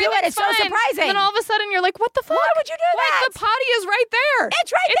then like when they do it, it's so fine. surprising. And then all of a sudden you're like, what the fuck? Why would you do that? The potty is right there.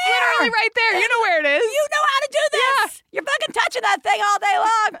 It's right there. It's literally right there. You know where it is. You know how to do this. You're fucking touching that thing all day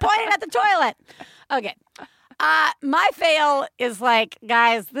long, pointing at the toilet. Okay. My fail is like,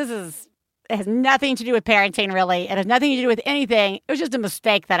 guys, it has nothing to do with parenting, really. It has nothing to do with anything. It was just a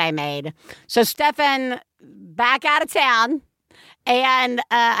mistake that I made. So Stefan, back out of town, and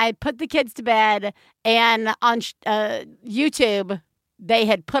I put the kids to bed, and on YouTube, they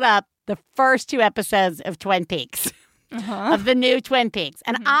had put up the first 2 episodes of Twin Peaks, of the new Twin Peaks.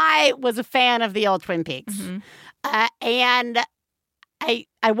 And I was a fan of the old Twin Peaks. And I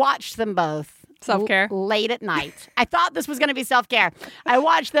watched them both. Self-care. Late at night. I thought this was going to be self-care. I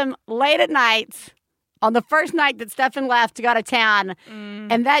watched them late at night on the first night that Stefan left to go to town.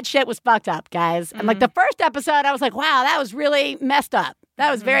 And that shit was fucked up, guys. And like the first episode, I was like, wow, that was really messed up.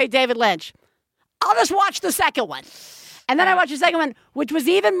 That was very David Lynch. I'll just watch the second one. And then I watched the second one, which was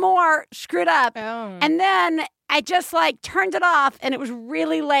even more screwed up. Oh. And then I just like turned it off and it was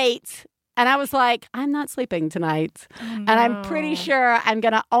really late. And I was like, I'm not sleeping tonight. And I'm pretty sure I'm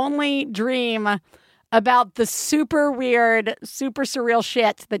going to only dream about the super weird, super surreal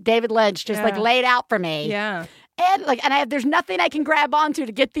shit that David Lynch just like laid out for me. Yeah. And like, there's nothing I can grab onto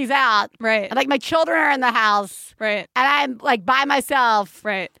to get these out. Right. And like my children are in the house. Right. And I'm like by myself.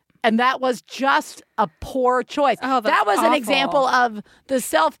 Right. And that was just a poor choice. Oh, that's that was an awful. example of the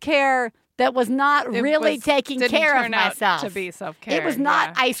self-care that was not really taking care of myself. To be self-care. It was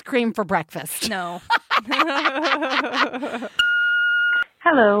not ice cream for breakfast. No.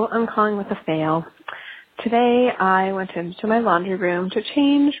 Hello, I'm calling with a fail. Today I went into my laundry room to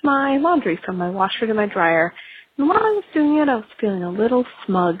change my laundry from my washer to my dryer. And while I was doing it, I was feeling a little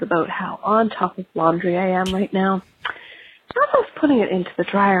smug about how on top of laundry I am right now. As I was putting it into the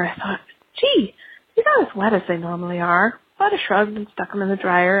dryer, I thought, gee, these aren't as wet as they normally are. But I shrugged and stuck them in the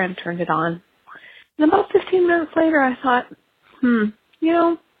dryer and turned it on. And about 15 minutes later, I thought, those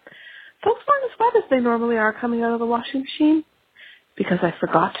weren't as wet as they normally are coming out of the washing machine. Because I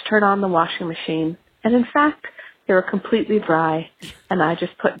forgot to turn on the washing machine. And in fact, they were completely dry. And I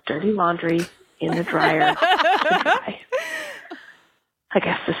just put dirty laundry in the dryer to dry. I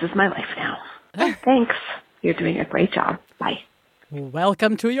guess this is my life now. Thanks. You're doing a great job. Bye.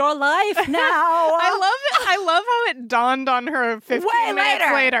 Welcome to your life now. I love how it dawned on her 15 minutes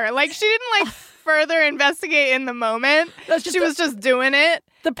later. Like, she didn't, like, further investigate in the moment. She was just doing it.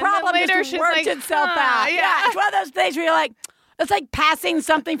 The problem later, just worked itself out. Yeah. It's one of those things where you're like, it's like passing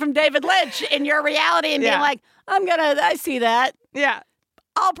something from David Lynch in your reality and being like, I see that. Yeah.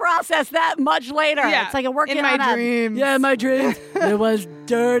 I'll process that much later. Yeah. It's like a working in my dreams. Yeah, in my dreams. It was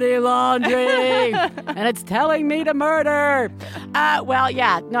dirty laundry, and it's telling me to murder.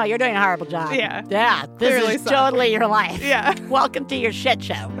 No, you're doing a horrible job. Yeah. Yeah, this is totally your life. Yeah. Welcome to your shit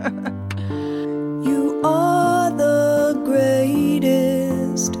show. You are the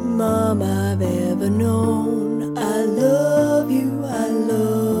greatest mom I've ever known. I love you, I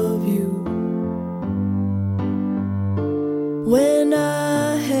love you. When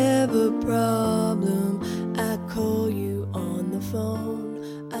I have a problem, I call you on the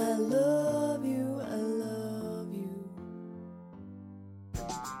phone. I love you, I love you.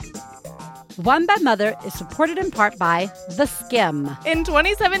 One Bad Mother is supported in part by The Skim. In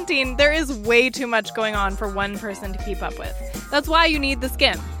 2017, there is way too much going on for one person to keep up with. That's why you need The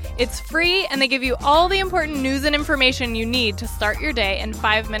Skim. It's free, and they give you all the important news and information you need to start your day in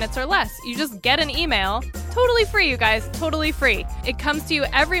 5 minutes or less. You just get an email Totally free, you guys. Totally free. It comes to you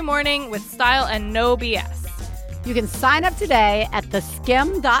every morning with style and no BS. You can sign up today at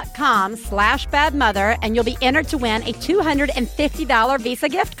theskim.com/badmother, and you'll be entered to win a $250 Visa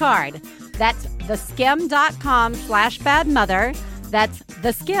gift card. That's theskim.com/badmother. That's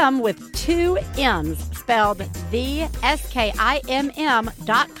the Skim with 2 M's, spelled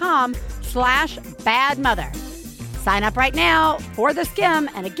theskim.com/badmother. Sign up right now for the Skim,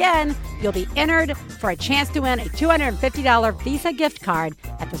 and again, you'll be entered for a chance to win a $250 Visa gift card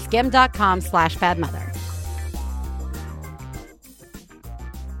at theskim.com/badmother.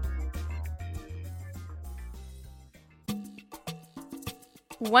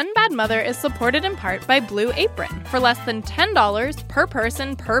 One Bad Mother is supported in part by Blue Apron. For less than $10 per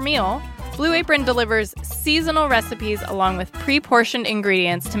person per meal, Blue Apron delivers seasonal recipes along with pre-portioned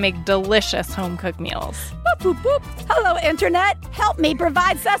ingredients to make delicious home-cooked meals. Boop, boop, boop. Hello, Internet. Help me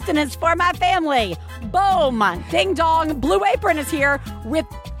provide sustenance for my family. Boom. Ding dong. Blue Apron is here with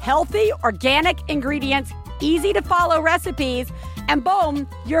healthy, organic ingredients, easy-to-follow recipes, and boom,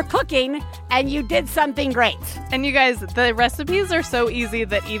 you're cooking and you did something great. And you guys, the recipes are so easy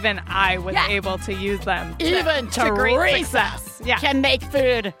that even I was able to use them. Even to great Teresa success. Yeah. can make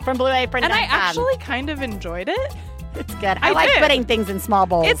food from Blue Apron. And I actually kind of enjoyed it. It's good. I like putting things in small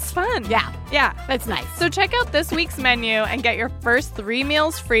bowls. It's fun. Yeah. Yeah. That's nice. So check out this week's menu and get your first 3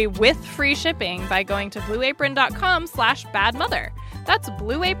 meals free with free shipping by going to blueapron.com/badmother. That's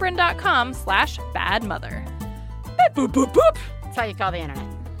blueapron.com/badmother. Boop, boop, boop. That's how you call the internet.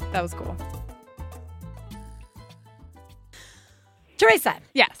 That was cool. Teresa.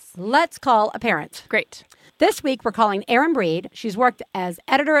 Yes. Let's call a parent. Great. This week, we're calling Erin Breed. She's worked as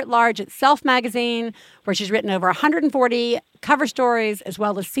editor-at-large at Self Magazine, where she's written over 140 cover stories, as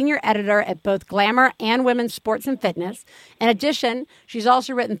well as senior editor at both Glamour and Women's Sports and Fitness. In addition, she's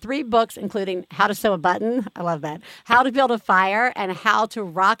also written 3 books, including How to Sew a Button, I love that, How to Build a Fire, and How to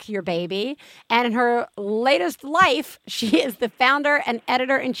Rock Your Baby. And in her latest life, she is the founder and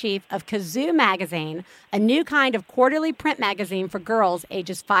editor-in-chief of Kazoo Magazine, a new kind of quarterly print magazine for girls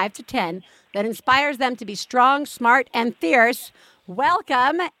ages 5 to 10 that inspires them to be strong, smart, and fierce.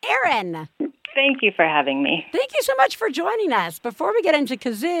 Welcome, Erin. Thank you for having me. Thank you so much for joining us. Before we get into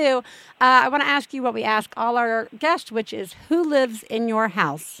Kazoo, I want to ask you what we ask all our guests, which is, who lives in your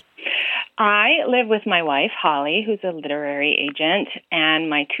house? I live with my wife, Holly, who's a literary agent, and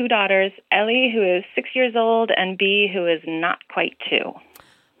my 2 daughters, Ellie, who is 6 years old, and Bea, who is not quite 2.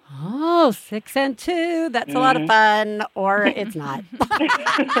 Oh, 6 and 2. That's a lot of fun, or it's not.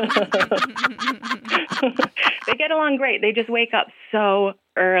 They get along great. They just wake up so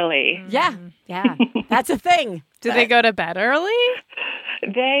early. Yeah. That's a thing. Do they go to bed early?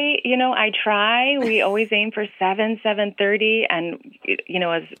 They, I try. We always aim for 7:30, and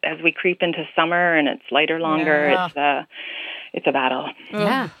as we creep into summer and it's lighter longer, it's a battle.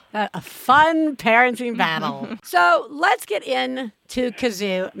 Yeah, a fun parenting battle. So let's get into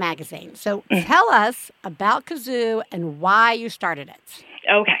Kazoo Magazine. So tell us about Kazoo and why you started it.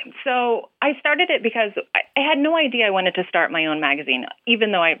 Okay, so I started it because I had no idea I wanted to start my own magazine,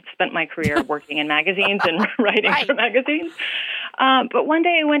 even though I've spent my career working in magazines and writing for magazines. But one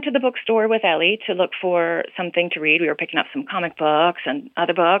day I went to the bookstore with Ellie to look for something to read. We were picking up some comic books and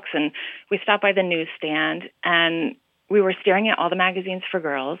other books, and we stopped by the newsstand, and we were staring at all the magazines for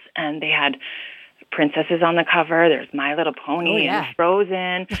girls, and they had princesses on the cover. There's My Little Pony and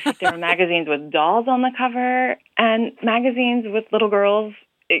Frozen. There were magazines with dolls on the cover and magazines with little girls,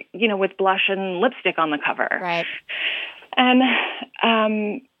 with blush and lipstick on the cover. Right.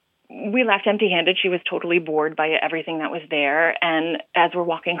 And we left empty-handed. She was totally bored by everything that was there. And as we're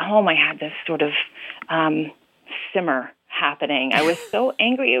walking home, I had this sort of simmer happening. I was so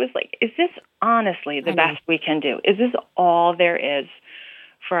angry. It was like, is this honestly the best we can do? Is this all there is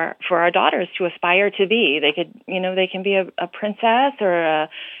for our daughters to aspire to be? They could, they can be a princess, or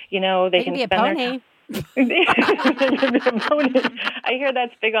they can be a spend pony. They can be a pony. I hear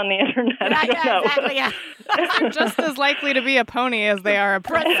that's big on the internet. I don't know. Exactly, yeah. They're just as likely to be a pony as they are a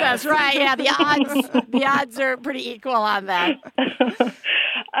princess. Right? Yeah, the odds are pretty equal on that.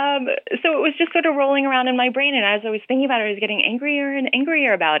 So it was just sort of rolling around in my brain, and as I was thinking about it, I was getting angrier and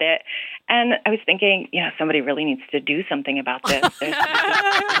angrier about it. And I was thinking, somebody really needs to do something about this. This is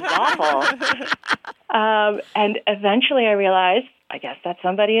awful. And eventually I realized, I guess that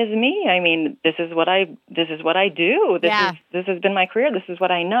somebody is me. I mean, this is what I do. This has been my career. This is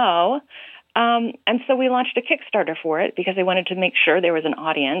what I know. And so we launched a Kickstarter for it because I wanted to make sure there was an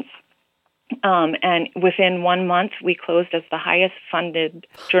audience. And within 1 month, we closed as the highest funded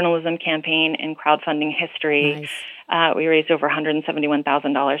journalism campaign in crowdfunding history. We raised over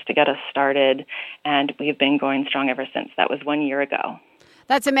 $171,000 to get us started, and we've been going strong ever since. That was 1 year ago.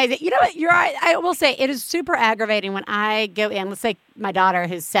 That's amazing. You know what? You're right. I will say it is super aggravating when I go in. Let's say my daughter,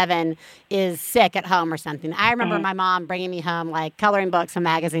 who's 7, is sick at home or something. I remember my mom bringing me home like coloring books and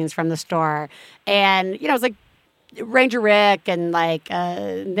magazines from the store. And, you know, it was like Ranger Rick and like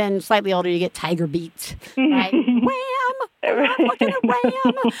then slightly older, you get Tiger Beat. Right? Wham! Looking at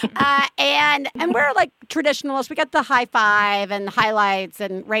Wham! And we're like traditionalists. We got the High Five and highlights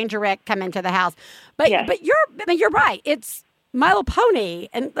and Ranger Rick come into the house. But you're right. It's My Little Pony,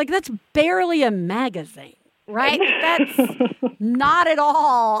 and like that's barely a magazine, right? That's not at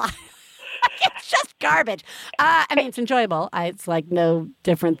all. It's just garbage. I mean, it's enjoyable. It's like no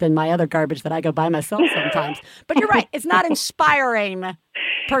different than my other garbage that I go buy myself sometimes. But you're right. It's not inspiring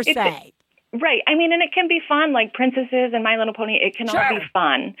per se. Right. I mean, and it can be fun, like Princesses and My Little Pony. It can all be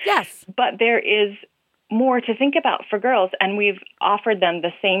fun. Yes. But there is more to think about for girls, and we've offered them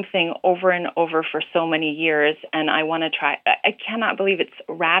the same thing over and over for so many years, and I want to try. I cannot believe it's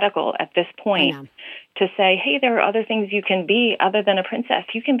radical at this point to say, hey, there are other things you can be other than a princess.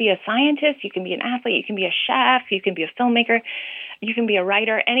 You can be a scientist, you can be an athlete, you can be a chef, you can be a filmmaker, you can be a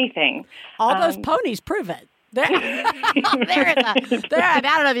writer, anything. All those ponies prove it. I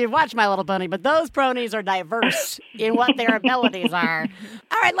don't know if you've watched My Little Pony, but those ponies are diverse in what their abilities are.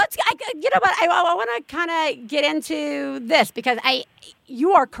 All right, you know what? I want to kind of get into this because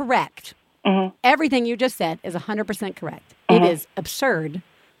you are correct. Mm-hmm. Everything you just said is 100% correct. Mm-hmm. It is absurd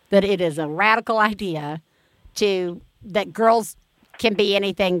that it is a radical idea that girls can be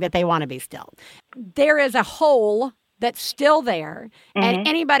anything that they want to be still. There is a hole that's still there, and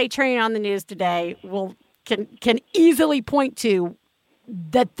anybody turning on the news today can easily point to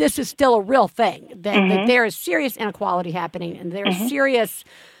that this is still a real thing, that there is serious inequality happening, and there is serious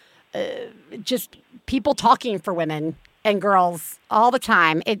just people talking for women and girls all the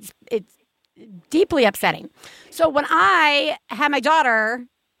time. It's deeply upsetting. So when I had my daughter,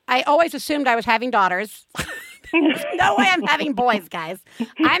 I always assumed I was having daughters. No way I'm having boys, guys.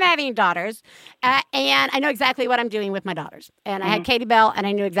 I'm having daughters. And I know exactly what I'm doing with my daughters. And I had Katie Bell, and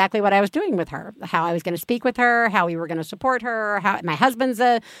I knew exactly what I was doing with her, how I was going to speak with her, how we were going to support her, how my husband's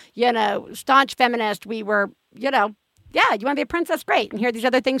a, staunch feminist. We were, you want to be a princess? Great. And here are these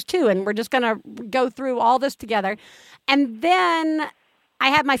other things, too. And we're just going to go through all this together. And then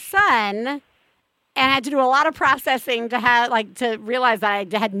I had my son, and I had to do a lot of processing to realize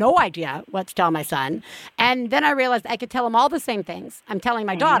that I had no idea what to tell my son. And then I realized I could tell him all the same things I'm telling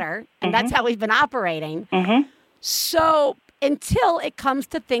my daughter, and that's how we've been operating. So until it comes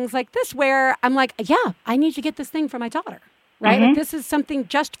to things like this, where I'm like, yeah, I need to get this thing for my daughter, right? Like this is something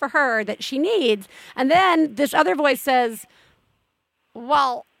just for her that she needs. And then this other voice says,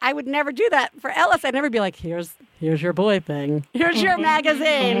 well, I would never do that for Ellis. I'd never be like, here's your boy thing. Here's your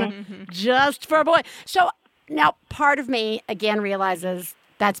magazine just for a boy. So now part of me, again, realizes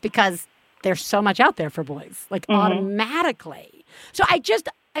that's because there's so much out there for boys, like automatically. So I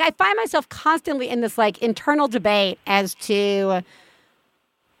find myself constantly in this like internal debate as to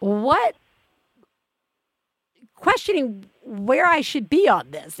questioning where I should be on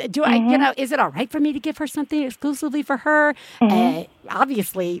this. Do I, is it all right for me to give her something exclusively for her?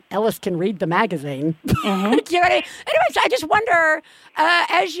 Obviously, Ellis can read the magazine. You know what I mean? Anyway, so I just wonder,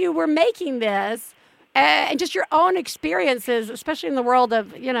 as you were making this, and just your own experiences, especially in the world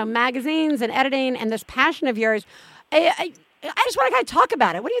of, magazines and editing and this passion of yours, I just want to kind of talk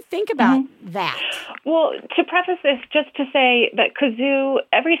about it. What do you think about that? Well, to preface this, just to say that Kazoo,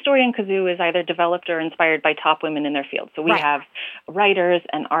 every story in Kazoo is either developed or inspired by top women in their field. So we have writers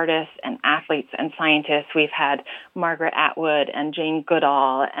and artists and athletes and scientists. We've had Margaret Atwood and Jane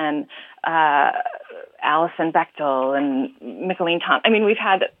Goodall and Alison Bechtel and Micheline Thompson. I mean, we've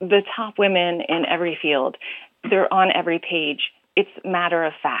had the top women in every field. They're on every page. It's matter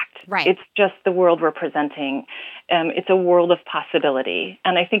of fact. Right. It's just the world we're presenting. It's a world of possibility.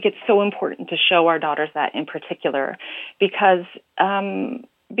 And I think it's so important to show our daughters that in particular because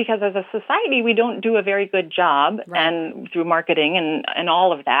as a society, we don't do a very good job and through marketing and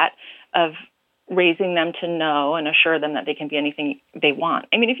all of that of raising them to know and assure them that they can be anything they want.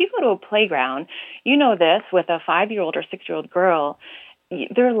 I mean, if you go to a playground, you know this with a 5-year-old or 6-year-old girl,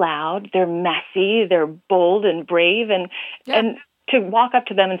 they're loud, they're messy, they're bold and brave, and to walk up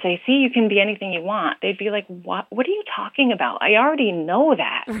to them and say, see, you can be anything you want, they'd be like, what are you talking about? I already know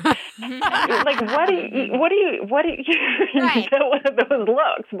that. Like, what do you right. get one of those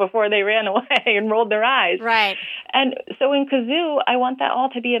looks before they ran away and rolled their eyes. Right. And so in Kazoo, I want that all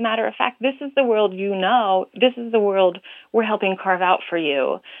to be a matter of fact. This is the world this is the world we're helping carve out for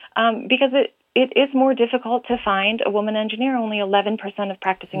you. Because it is more difficult to find a woman engineer. Only 11% of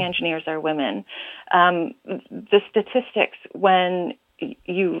practicing engineers are women. The statistics, when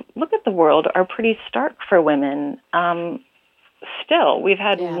you look at the world, are pretty stark for women. Still, we've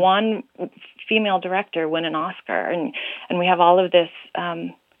had one female director win an Oscar, and we have all of this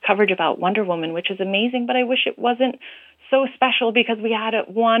coverage about Wonder Woman, which is amazing, but I wish it wasn't so special because we had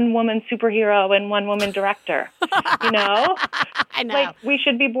one woman superhero and one woman director, you know? I know. Like, we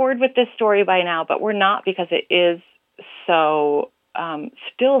should be bored with this story by now, but we're not, because it is so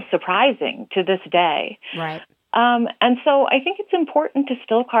still surprising to this day. Right. And so I think it's important to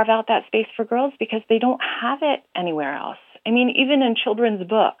still carve out that space for girls because they don't have it anywhere else. I mean, even in children's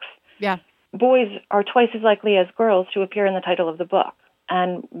books, boys are twice as likely as girls to appear in the title of the book,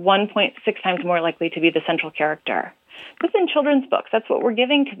 and 1.6 times more likely to be the central character. Because in children's books, that's what we're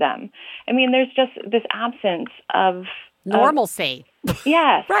giving to them. I mean, there's just this absence of normalcy.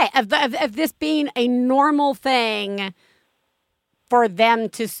 Yes. Right. Of this being a normal thing for them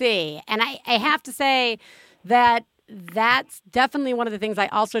to see. And I have to say that that's definitely one of the things I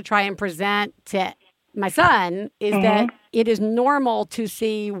also try and present to my son is that it is normal to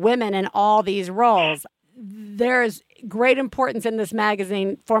see women in all these roles. There's great importance in this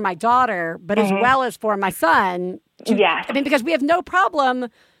magazine for my daughter, but as well as for my son. Yes. I mean, because we have no problem.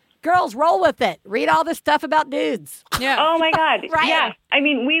 Girls, roll with it. Read all this stuff about dudes. Yeah. Oh, my God. Right? Yes. I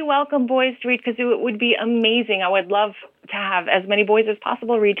mean, we welcome boys to read Kazoo. It would be amazing. I would love to have as many boys as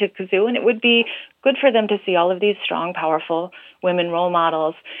possible read to Kazoo, and it would be good for them to see all of these strong, powerful women role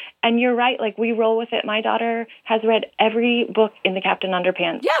models. And you're right. Like, we roll with it. My daughter has read every book in the Captain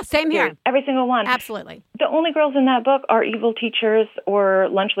Underpants. Yeah, same here. Every single one. Absolutely. The only girls in that book are evil teachers or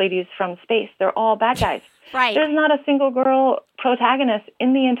lunch ladies from space. They're all bad guys. Right. There's not a single girl protagonist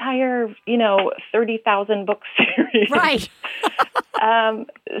in the entire, 30,000 book series. Right.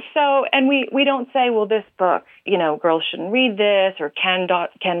 And we don't say, well, this book, girls shouldn't read this, or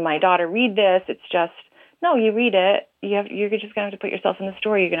can my daughter read this? It's just, no, you read it. You're just going to have to put yourself in the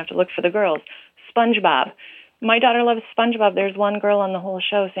story. You're going to have to look for the girls. SpongeBob. My daughter loves SpongeBob. There's one girl on the whole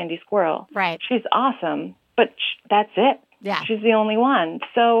show, Sandy Squirrel. Right. She's awesome, but that's it. Yeah. She's the only one.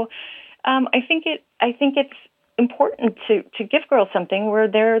 So I think it's important to give girls something where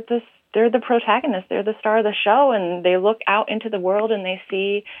they're the protagonist, they're the star of the show, and they look out into the world and they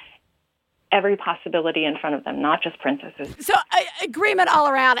see every possibility in front of them, not just princesses. So agreement all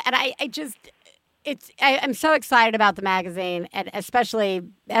around, and I'm so excited about the magazine, and especially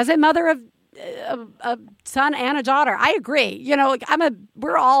as a mother of a son and a daughter. I agree.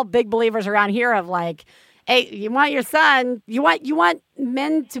 We're all big believers around here of like, hey, you want your son, you want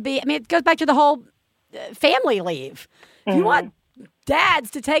men to be, I mean, it goes back to the whole family leave. You want dads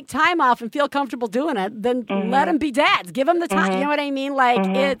to take time off and feel comfortable doing it, then let them be dads. Give them the time. You know what I mean? Like,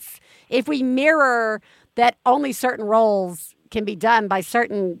 it's, if we mirror that only certain roles can be done by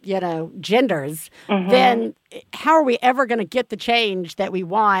certain, genders, then how are we ever going to get the change that we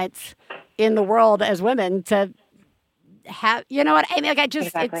want in the world as women to have, you know what I mean? Like,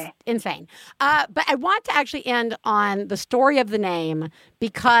 Exactly. It's insane. But I want to actually end on the story of the name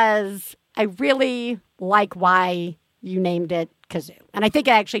because I really like why you named it Kazoo. And I think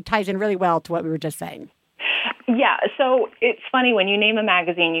it actually ties in really well to what we were just saying. Yeah, so it's funny, when you name a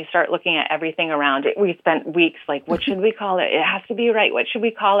magazine, you start looking at everything around it. We spent weeks like, what should we call it? It has to be right. What should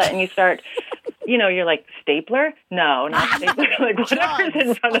we call it? And you start, you're like, stapler? No, not stapler. Like, whatever's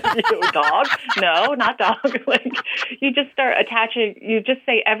in front of you. Dog? No, not dog. Like, you just start attaching, you just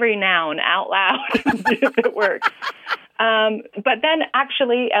say every noun out loud and see if it works. But then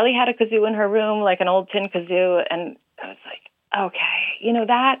actually, Ellie had a kazoo in her room, like an old tin kazoo, and I was like, okay,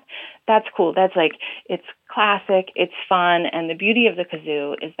 that's cool. That's like, it's classic, it's fun, and the beauty of the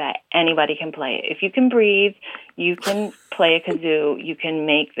kazoo is that anybody can play it. If you can breathe, you can play a kazoo, you can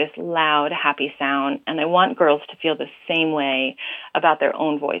make this loud, happy sound, and I want girls to feel the same way about their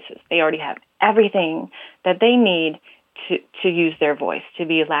own voices. They already have everything that they need to use their voice, to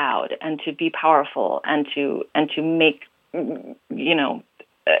be loud and to be powerful and to make,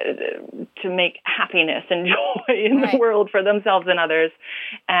 to make happiness and joy in the world for themselves and others.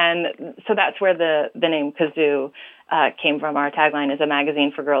 And so that's where the name Kazoo came from. Our tagline is a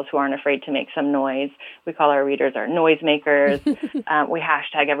magazine for girls who aren't afraid to make some noise. We call our readers our noisemakers. We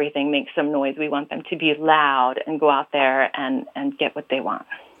hashtag everything makes some noise. We want them to be loud and go out there and get what they want.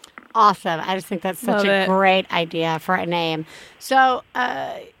 Awesome. I just think that's such a great idea for a name. So,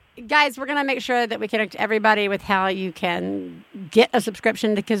 guys, we're going to make sure that we connect everybody with how you can get a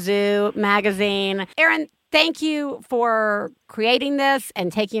subscription to Kazoo magazine. Erin, thank you for creating this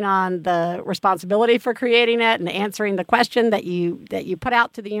and taking on the responsibility for creating it and answering the question that you put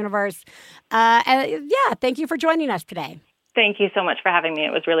out to the universe. Thank you for joining us today. Thank you so much for having me.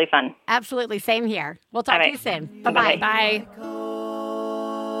 It was really fun. Absolutely. Same here. We'll talk to you soon. Bye-bye. Bye.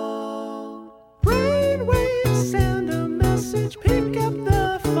 Brainwaves send a message, pick up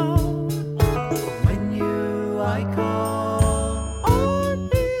the phone. When I call, on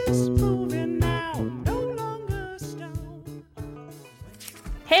is moving now, no longer stone.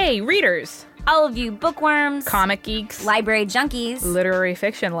 Hey, readers! All of you bookworms, Comic geeks, library junkies, literary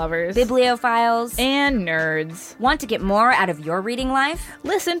fiction lovers, bibliophiles, and nerds. Want to get more out of your reading life?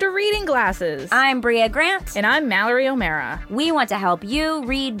 Listen to Reading Glasses. I'm Bria Grant. And I'm Mallory O'Mara. We want to help you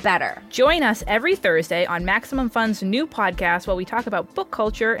read better. Join us every Thursday on Maximum Fun's new podcast while we talk about book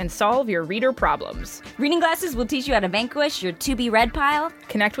culture and solve your reader problems. Reading Glasses will teach you how to vanquish your to-be-read pile,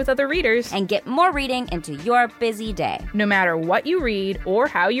 connect with other readers, and get more reading into your busy day. No matter what you read or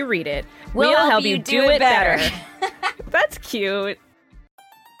how you read it, we'll help you do it better. That's cute.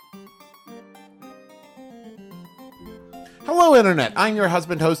 Hello, Internet. I'm your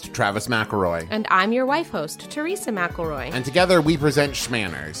husband host, Travis McElroy. And I'm your wife host, Teresa McElroy. And together we present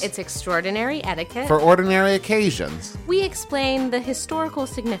Schmanners. It's extraordinary etiquette. For ordinary occasions. We explain the historical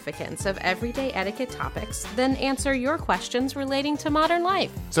significance of everyday etiquette topics, then answer your questions relating to modern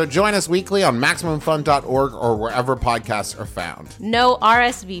life. So join us weekly on MaximumFun.org or wherever podcasts are found. No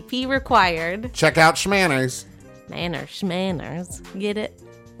RSVP required. Check out Schmanners. Schmanners. Get it?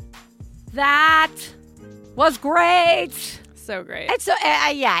 That was great. So great. It's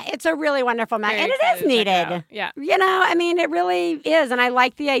it's a really wonderful mag, and it is needed. Yeah. You know, I mean, it really is, and I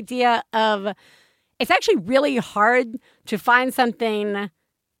like the idea of. It's actually really hard to find something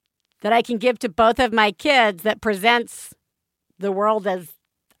that I can give to both of my kids that presents the world as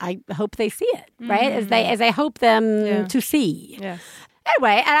I hope they see it, right? As I hope them to see. Yes.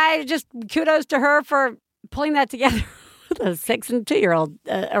 Anyway, and I just kudos to her for pulling that together with a 6 and 2-year-old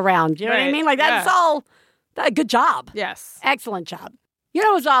around. You know what I mean? Like that's all. Good job. Yes. Excellent job. You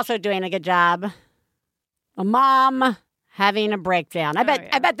know who's also doing a good job? A mom having a breakdown. I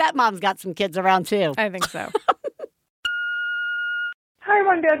bet that mom's got some kids around too. I think so. Hi,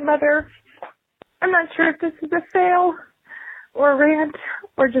 One Bad Mother. I'm not sure if this is a fail or a rant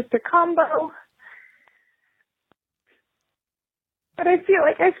or just a combo. But I feel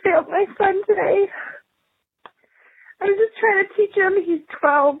like I failed my son today. I was just trying to teach him, he's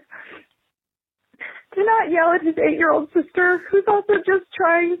 12, to not yell at his 8-year-old sister, who's also just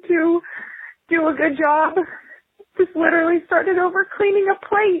trying to do a good job. Just literally started over cleaning a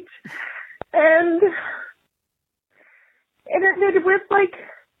plate. And it ended with like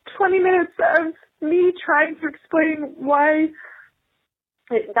 20 minutes of me trying to explain why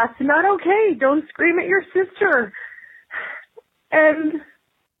that's not okay. Don't scream at your sister. And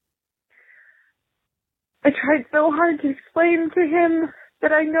I tried so hard to explain to him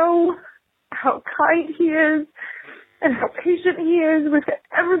that I know how kind he is and how patient he is with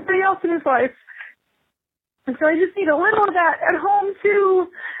everybody else in his life. And so I just need a little of that at home too.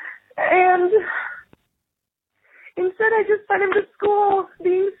 And instead I just sent him to school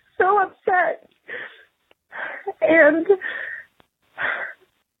being so upset. And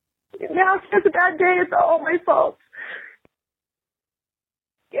now if he has a bad day, it's all my fault.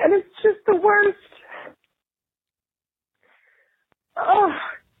 And it's just the worst. Oh.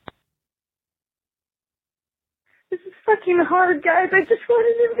 This is fucking hard, guys. I just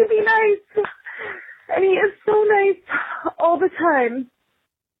wanted him to be nice. And he is so nice all the time.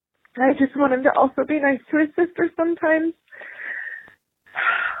 I just want him to also be nice to his sister sometimes.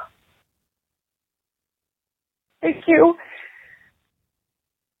 Thank you.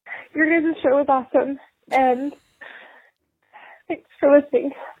 Your guys' show is awesome. And thanks for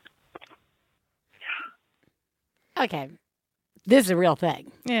listening. Okay. This is a real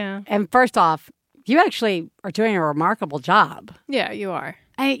thing. Yeah. And first off, you actually are doing a remarkable job. Yeah, you are.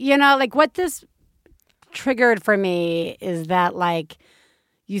 What this triggered for me is that, like,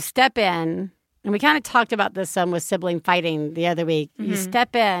 you step in, and we kind of talked about this some with sibling fighting the other week. Mm-hmm. You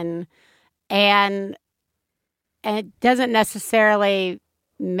step in, and it doesn't necessarily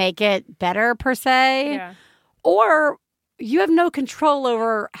make it better, per se. Yeah. Or you have no control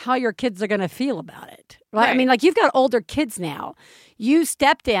over how your kids are going to feel about it. Right? I mean, like, you've got older kids now. You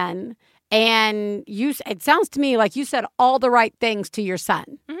stepped in, and it sounds to me like you said all the right things to your son.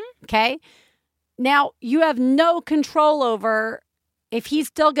 Mm-hmm. Okay? Now, you have no control over if he's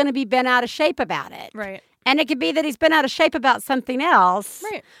still going to be bent out of shape about it. Right. And it could be that he's been out of shape about something else.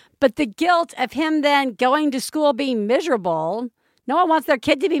 Right. But the guilt of him then going to school being miserable, No one wants their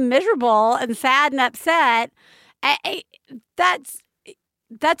kid to be miserable and sad and upset.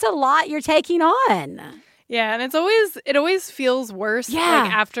 That's a lot you're taking on. Yeah, and it always feels worse like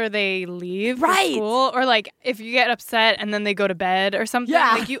after they leave for school, or like if you get upset and then they go to bed or something.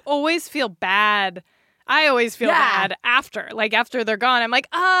 Yeah. Like you always feel bad. I always feel bad after they're gone. I'm like,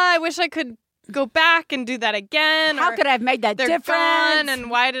 I wish I could go back and do that again. How could I have made that difference? Gone, and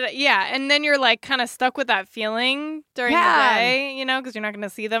why did I? Yeah, and then you're like kind of stuck with that feeling during the day, because you're not going to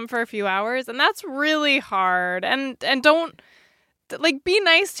see them for a few hours, and that's really hard. And don't. Like, be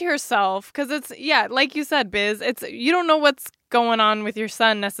nice to yourself, because it's, like you said, Biz, you don't know what's going on with your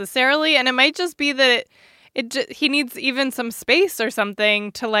son necessarily, and it might just be that he needs even some space or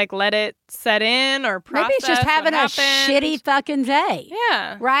something to, like, let it set in or process. Maybe it's just having a shitty fucking day.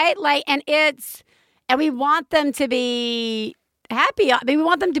 Yeah. Right? Like, and we want them to be happy. I mean, we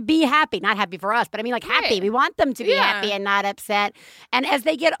want them to be happy. Not happy for us, but I mean, like, happy. We want them to be happy and not upset. And as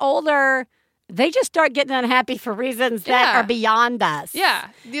they get older, they just start getting unhappy for reasons that are beyond us. Yeah.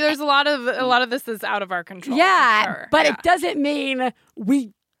 There's a lot of this is out of our control. Yeah. For sure. But it doesn't mean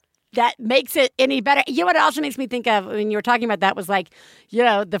that makes it any better. You know what it also makes me think of when you were talking about that was like,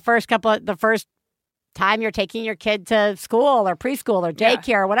 the first time you're taking your kid to school or preschool or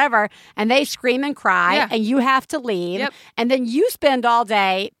daycare or whatever, and they scream and cry and you have to leave. Yep. And then you spend all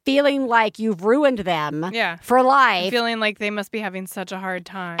day feeling like you've ruined them for life. Feeling like they must be having such a hard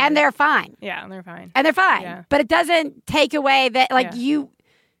time. And they're fine. Yeah, and they're fine. And they're fine. Yeah. But it doesn't take away that, like,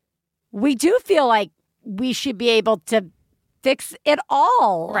 we do feel like we should be able to fix it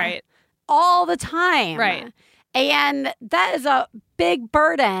all. Right. All the time. Right. And that is a big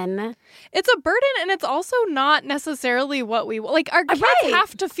burden. It's a burden, and it's also not necessarily what we like. Our kids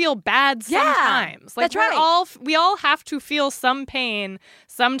have to feel bad sometimes. Like, that's right. We all have to feel some pain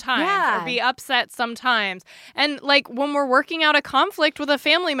sometimes or be upset sometimes. And like when we're working out a conflict with a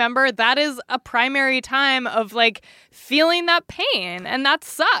family member, that is a primary time of like feeling that pain, and that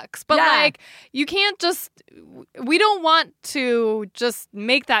sucks. But like you can't just. We don't want to just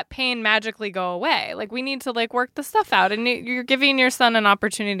make that pain magically go away. Like, we need to like work the stuff out, and you're giving your son an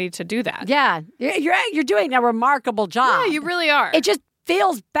opportunity to do that. Yeah, you're doing a remarkable job. Yeah, you really are. It just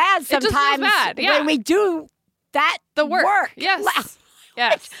feels bad sometimes. It just feels bad, when we do the work. Yes.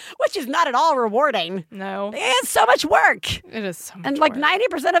 Yes. Which is not at all rewarding. No. It's so much work. It is so much and like work.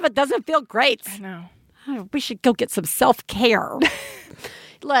 90% of it doesn't feel great. I know. Oh, we should go get some self-care.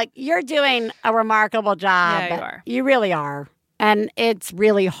 Look, you're doing a remarkable job. Yeah, you are. You really are. And it's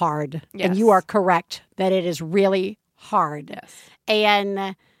really hard. Yes. And you are correct that it is really hard. Yes.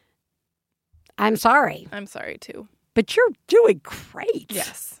 And I'm sorry. I'm sorry, too. But you're doing great.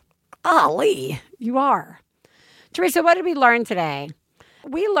 Yes. Golly, you are. Teresa, what did we learn today?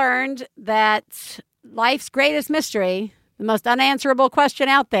 We learned that life's greatest mystery, the most unanswerable question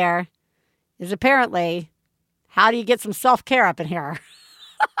out there, is apparently, how do you get some self-care up in here?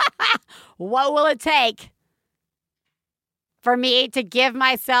 What will it take for me to give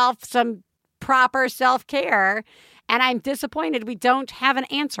myself some proper self-care? And I'm disappointed we don't have an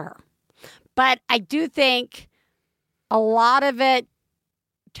answer. But I do think a lot of it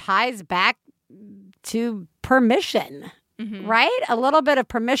ties back to permission, right? A little bit of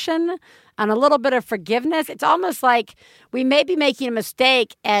permission and a little bit of forgiveness. It's almost like we may be making a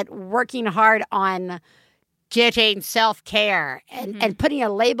mistake at working hard on getting self-care and putting a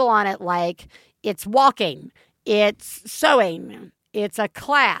label on it like it's walking, it's sewing, it's a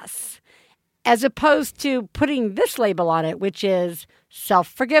class, as opposed to putting this label on it, which is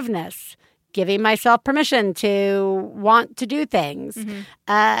self-forgiveness, giving myself permission to want to do things.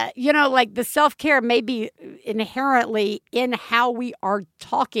 Like the self-care may be inherently in how we are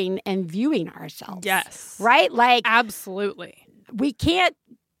talking and viewing ourselves. Yes. Right? Like, absolutely. We can't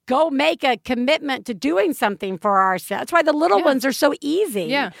go make a commitment to doing something for ourselves. That's why the little ones are so easy.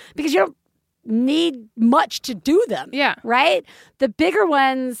 Yeah. Because you don't need much to do them. Yeah. Right? The bigger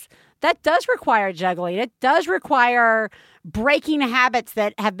ones, that does require juggling. It does require breaking habits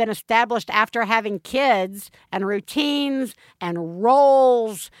that have been established after having kids and routines and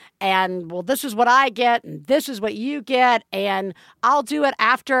roles and, well, this is what I get and this is what you get and I'll do it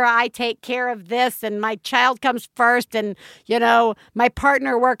after I take care of this and my child comes first and, my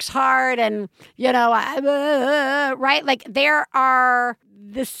partner works hard and, right? Like the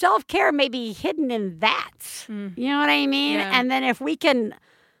self-care may be hidden in that. You know what I mean? Yeah. And then if we can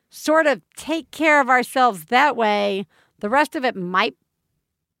sort of take care of ourselves that way, the rest of it might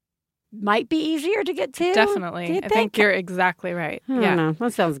be easier to get to. Definitely. I think you're exactly right. I don't know.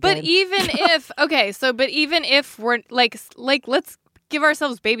 That sounds good. But even if, even if we're like let's give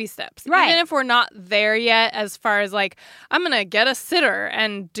ourselves baby steps. Right. Even if we're not there yet as far as like, I'm going to get a sitter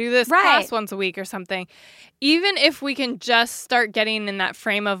and do this class once a week or something. Even if we can just start getting in that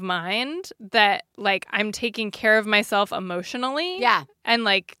frame of mind that like I'm taking care of myself emotionally. Yeah. And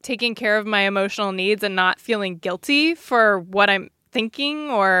like taking care of my emotional needs and not feeling guilty for what I'm thinking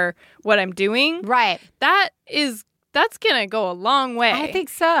or what I'm doing. Right. That's going to go a long way. I think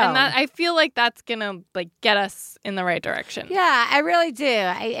so. And I feel like that's going to like get us in the right direction. Yeah, I really do.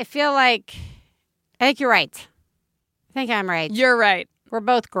 I feel like, I think you're right. I think I'm right. You're right. We're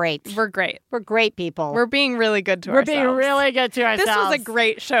both great. We're great. We're great people. We're being really good to ourselves. We're being really good to ourselves. This was a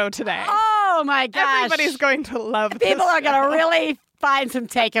great show today. Oh, my gosh. Everybody's going to love this. People are going to really find some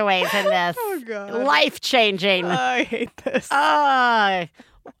takeaways in this. Oh, God. Life-changing. I hate this.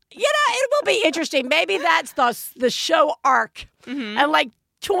 It will be interesting. Maybe that's the show arc. Mm-hmm. And like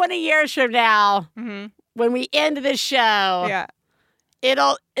 20 years from now, when we end this show,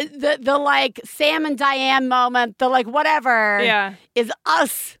 it'll the like Sam and Diane moment, the like whatever, is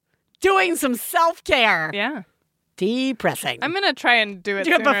us doing some self-care. Yeah. Depressing. I'm going to try and do it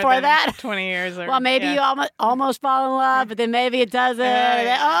before than that. 20 years. Or, well, maybe you almost fall in love, but then maybe it doesn't. Did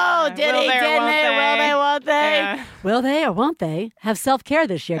he? Didn't they? Will they? Won't they? Yeah. Will they or won't they have self-care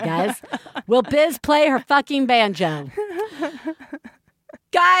this year, guys? Will Biz play her fucking banjo?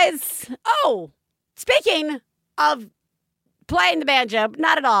 Guys, speaking of playing the banjo,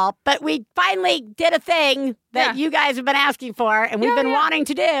 not at all, but we finally did a thing that you guys have been asking for and we've been wanting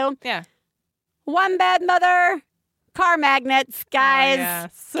to do. Yeah. One Bad Mother car magnets, guys,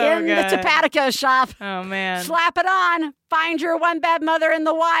 so in good. the Topatico shop. Oh, man. Slap it on. Find your One Bad Mother in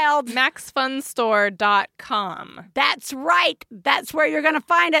the wild. MaxFunStore.com. That's right. That's where you're going to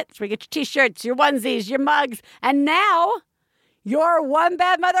find it. That's where you get your t-shirts, your onesies, your mugs, and now your One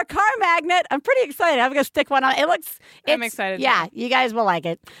Bad Mother car magnet. I'm pretty excited. I'm going to stick one on. I'm excited. Yeah, you guys will like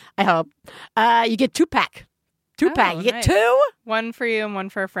it. I hope. You get 2-pack. 2-pack. You get nice. 2. One for you and one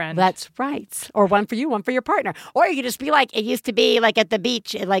for a friend. That's right. Or one for you, one for your partner. Or you could just be like, it used to be like at the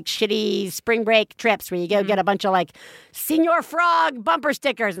beach, like shitty spring break trips where you go get a bunch of like Senior Frog bumper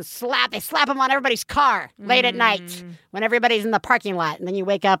stickers and they slap them on everybody's car late at night when everybody's in the parking lot. And then you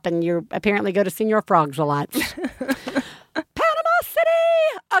wake up and you apparently go to Senior Frogs a lot. Panama City.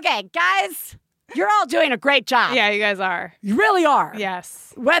 Okay, guys. You're all doing a great job. Yeah, you guys are. You really are.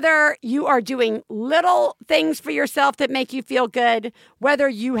 Yes. Whether you are doing little things for yourself that make you feel good, whether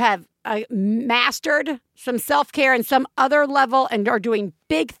you have mastered some self-care in some other level and are doing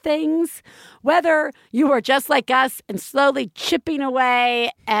big things, whether you are just like us and slowly chipping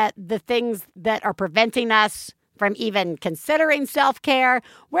away at the things that are preventing us from even considering self-care,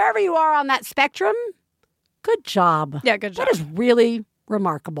 wherever you are on that spectrum, good job. Yeah, good job. That is really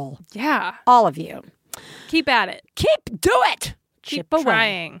remarkable. Yeah. All of you. Keep at it. Do it. Keep Chip away.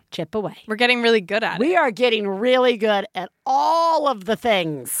 trying. Chip away. We're getting really good at it. We are getting really good at all of the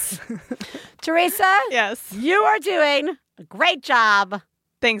things. Teresa? Yes. You are doing a great job.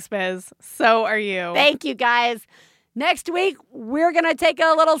 Thanks, Biz. So are you. Thank you, guys. Next week, we're going to take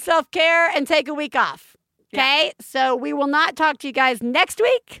a little self-care and take a week off. Okay? Yeah. So we will not talk to you guys next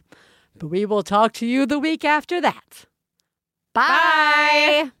week, but we will talk to you the week after that.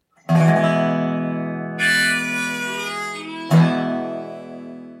 Bye. I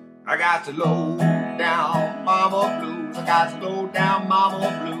got to low down mama blues. I got to low down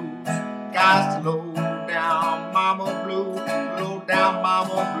mama blues. Got to low down mama blues. Low down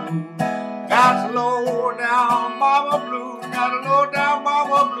mama blues. Got to low down mama blues. Got to low down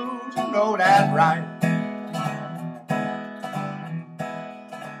mama blues. You know that's right.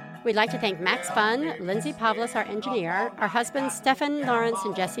 We'd like to thank Max Fun, Lindsay Pavlis, our engineer, our husbands Stefan Lawrence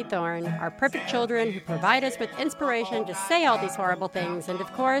and Jesse Thorne, our perfect children who provide us with inspiration to say all these horrible things, and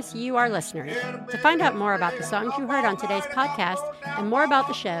of course, you, our listeners. To find out more about the songs you heard on today's podcast and more about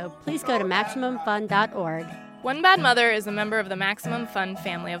the show, please go to MaximumFun.org. One Bad Mother is a member of the Maximum Fun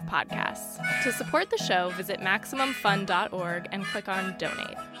family of podcasts. To support the show, visit MaximumFun.org and click on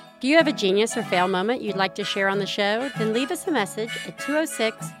Donate. Do you have a genius or fail moment you'd like to share on the show? Then leave us a message at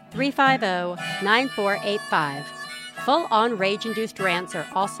 206-350-9485. Full-on rage-induced rants are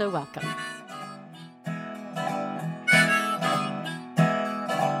also welcome.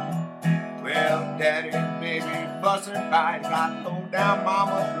 Well, Daddy and baby fussing fight, got low down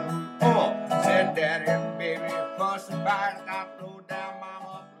mama blue. Oh, said Daddy and baby fussing fight, got low down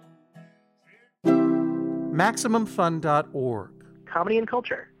mama blue. MaximumFun.org. Comedy and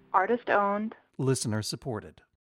culture. Artist owned. Listener supported.